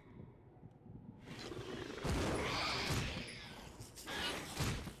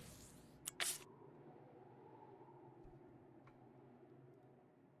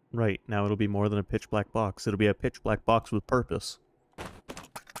 Right, now it'll be more than a pitch black box. It'll be a pitch black box with purpose.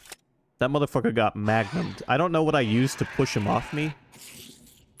 That motherfucker got magnumed. I don't know what I used to push him off me.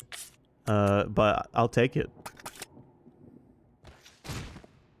 But I'll take it.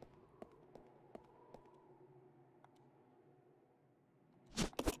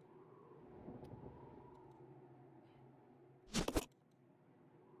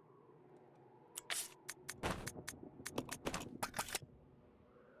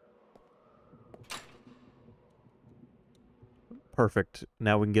 Perfect.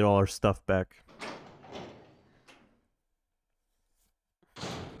 Now we can get all our stuff back.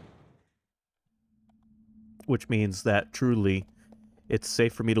 Which means that, truly, it's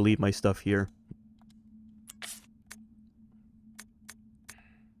safe for me to leave my stuff here.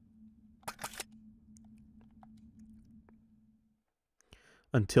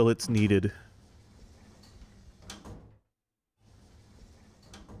 Until it's needed.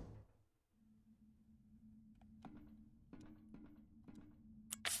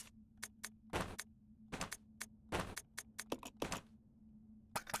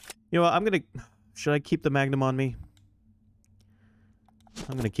 You know what, I'm gonna... Should I keep the Magnum on me?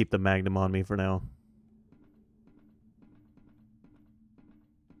 I'm gonna keep the Magnum on me for now.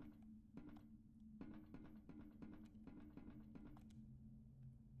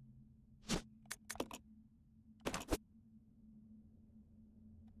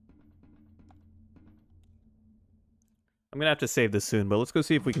 I'm gonna have to save this soon, but let's go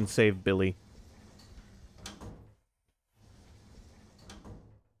see if we can save Billy.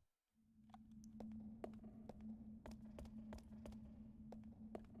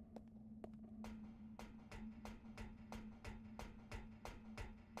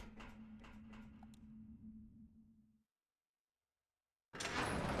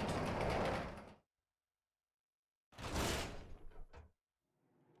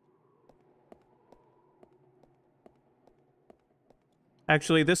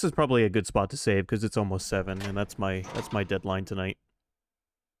 Actually, this is probably a good spot to save because it's almost 7, and that's my deadline tonight.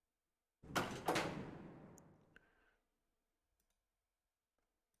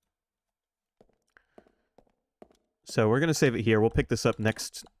 So we're gonna save it here. We'll pick this up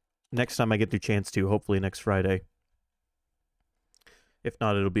next time I get the chance to, hopefully next Friday. If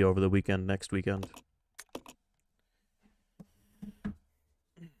not, it'll be over the weekend, next weekend.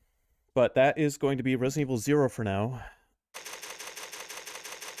 But that is going to be Resident Evil 0 for now.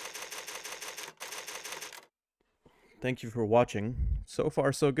 Thank you for watching. So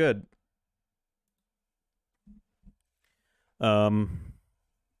far, so good.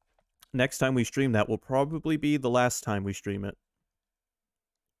 Next time we stream that will probably be the last time we stream it.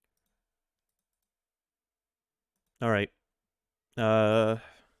 Alright.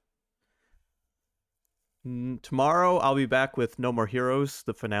 Tomorrow I'll be back with No More Heroes,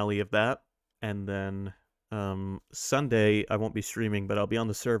 the finale of that. And then Sunday I won't be streaming, but I'll be on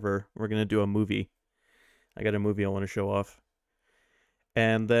the server. We're going to do a movie. I got a movie I want to show off.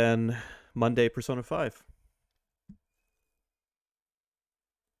 And then Monday, Persona 5.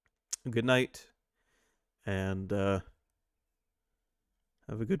 Good night. And have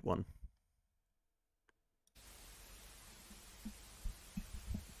a good one.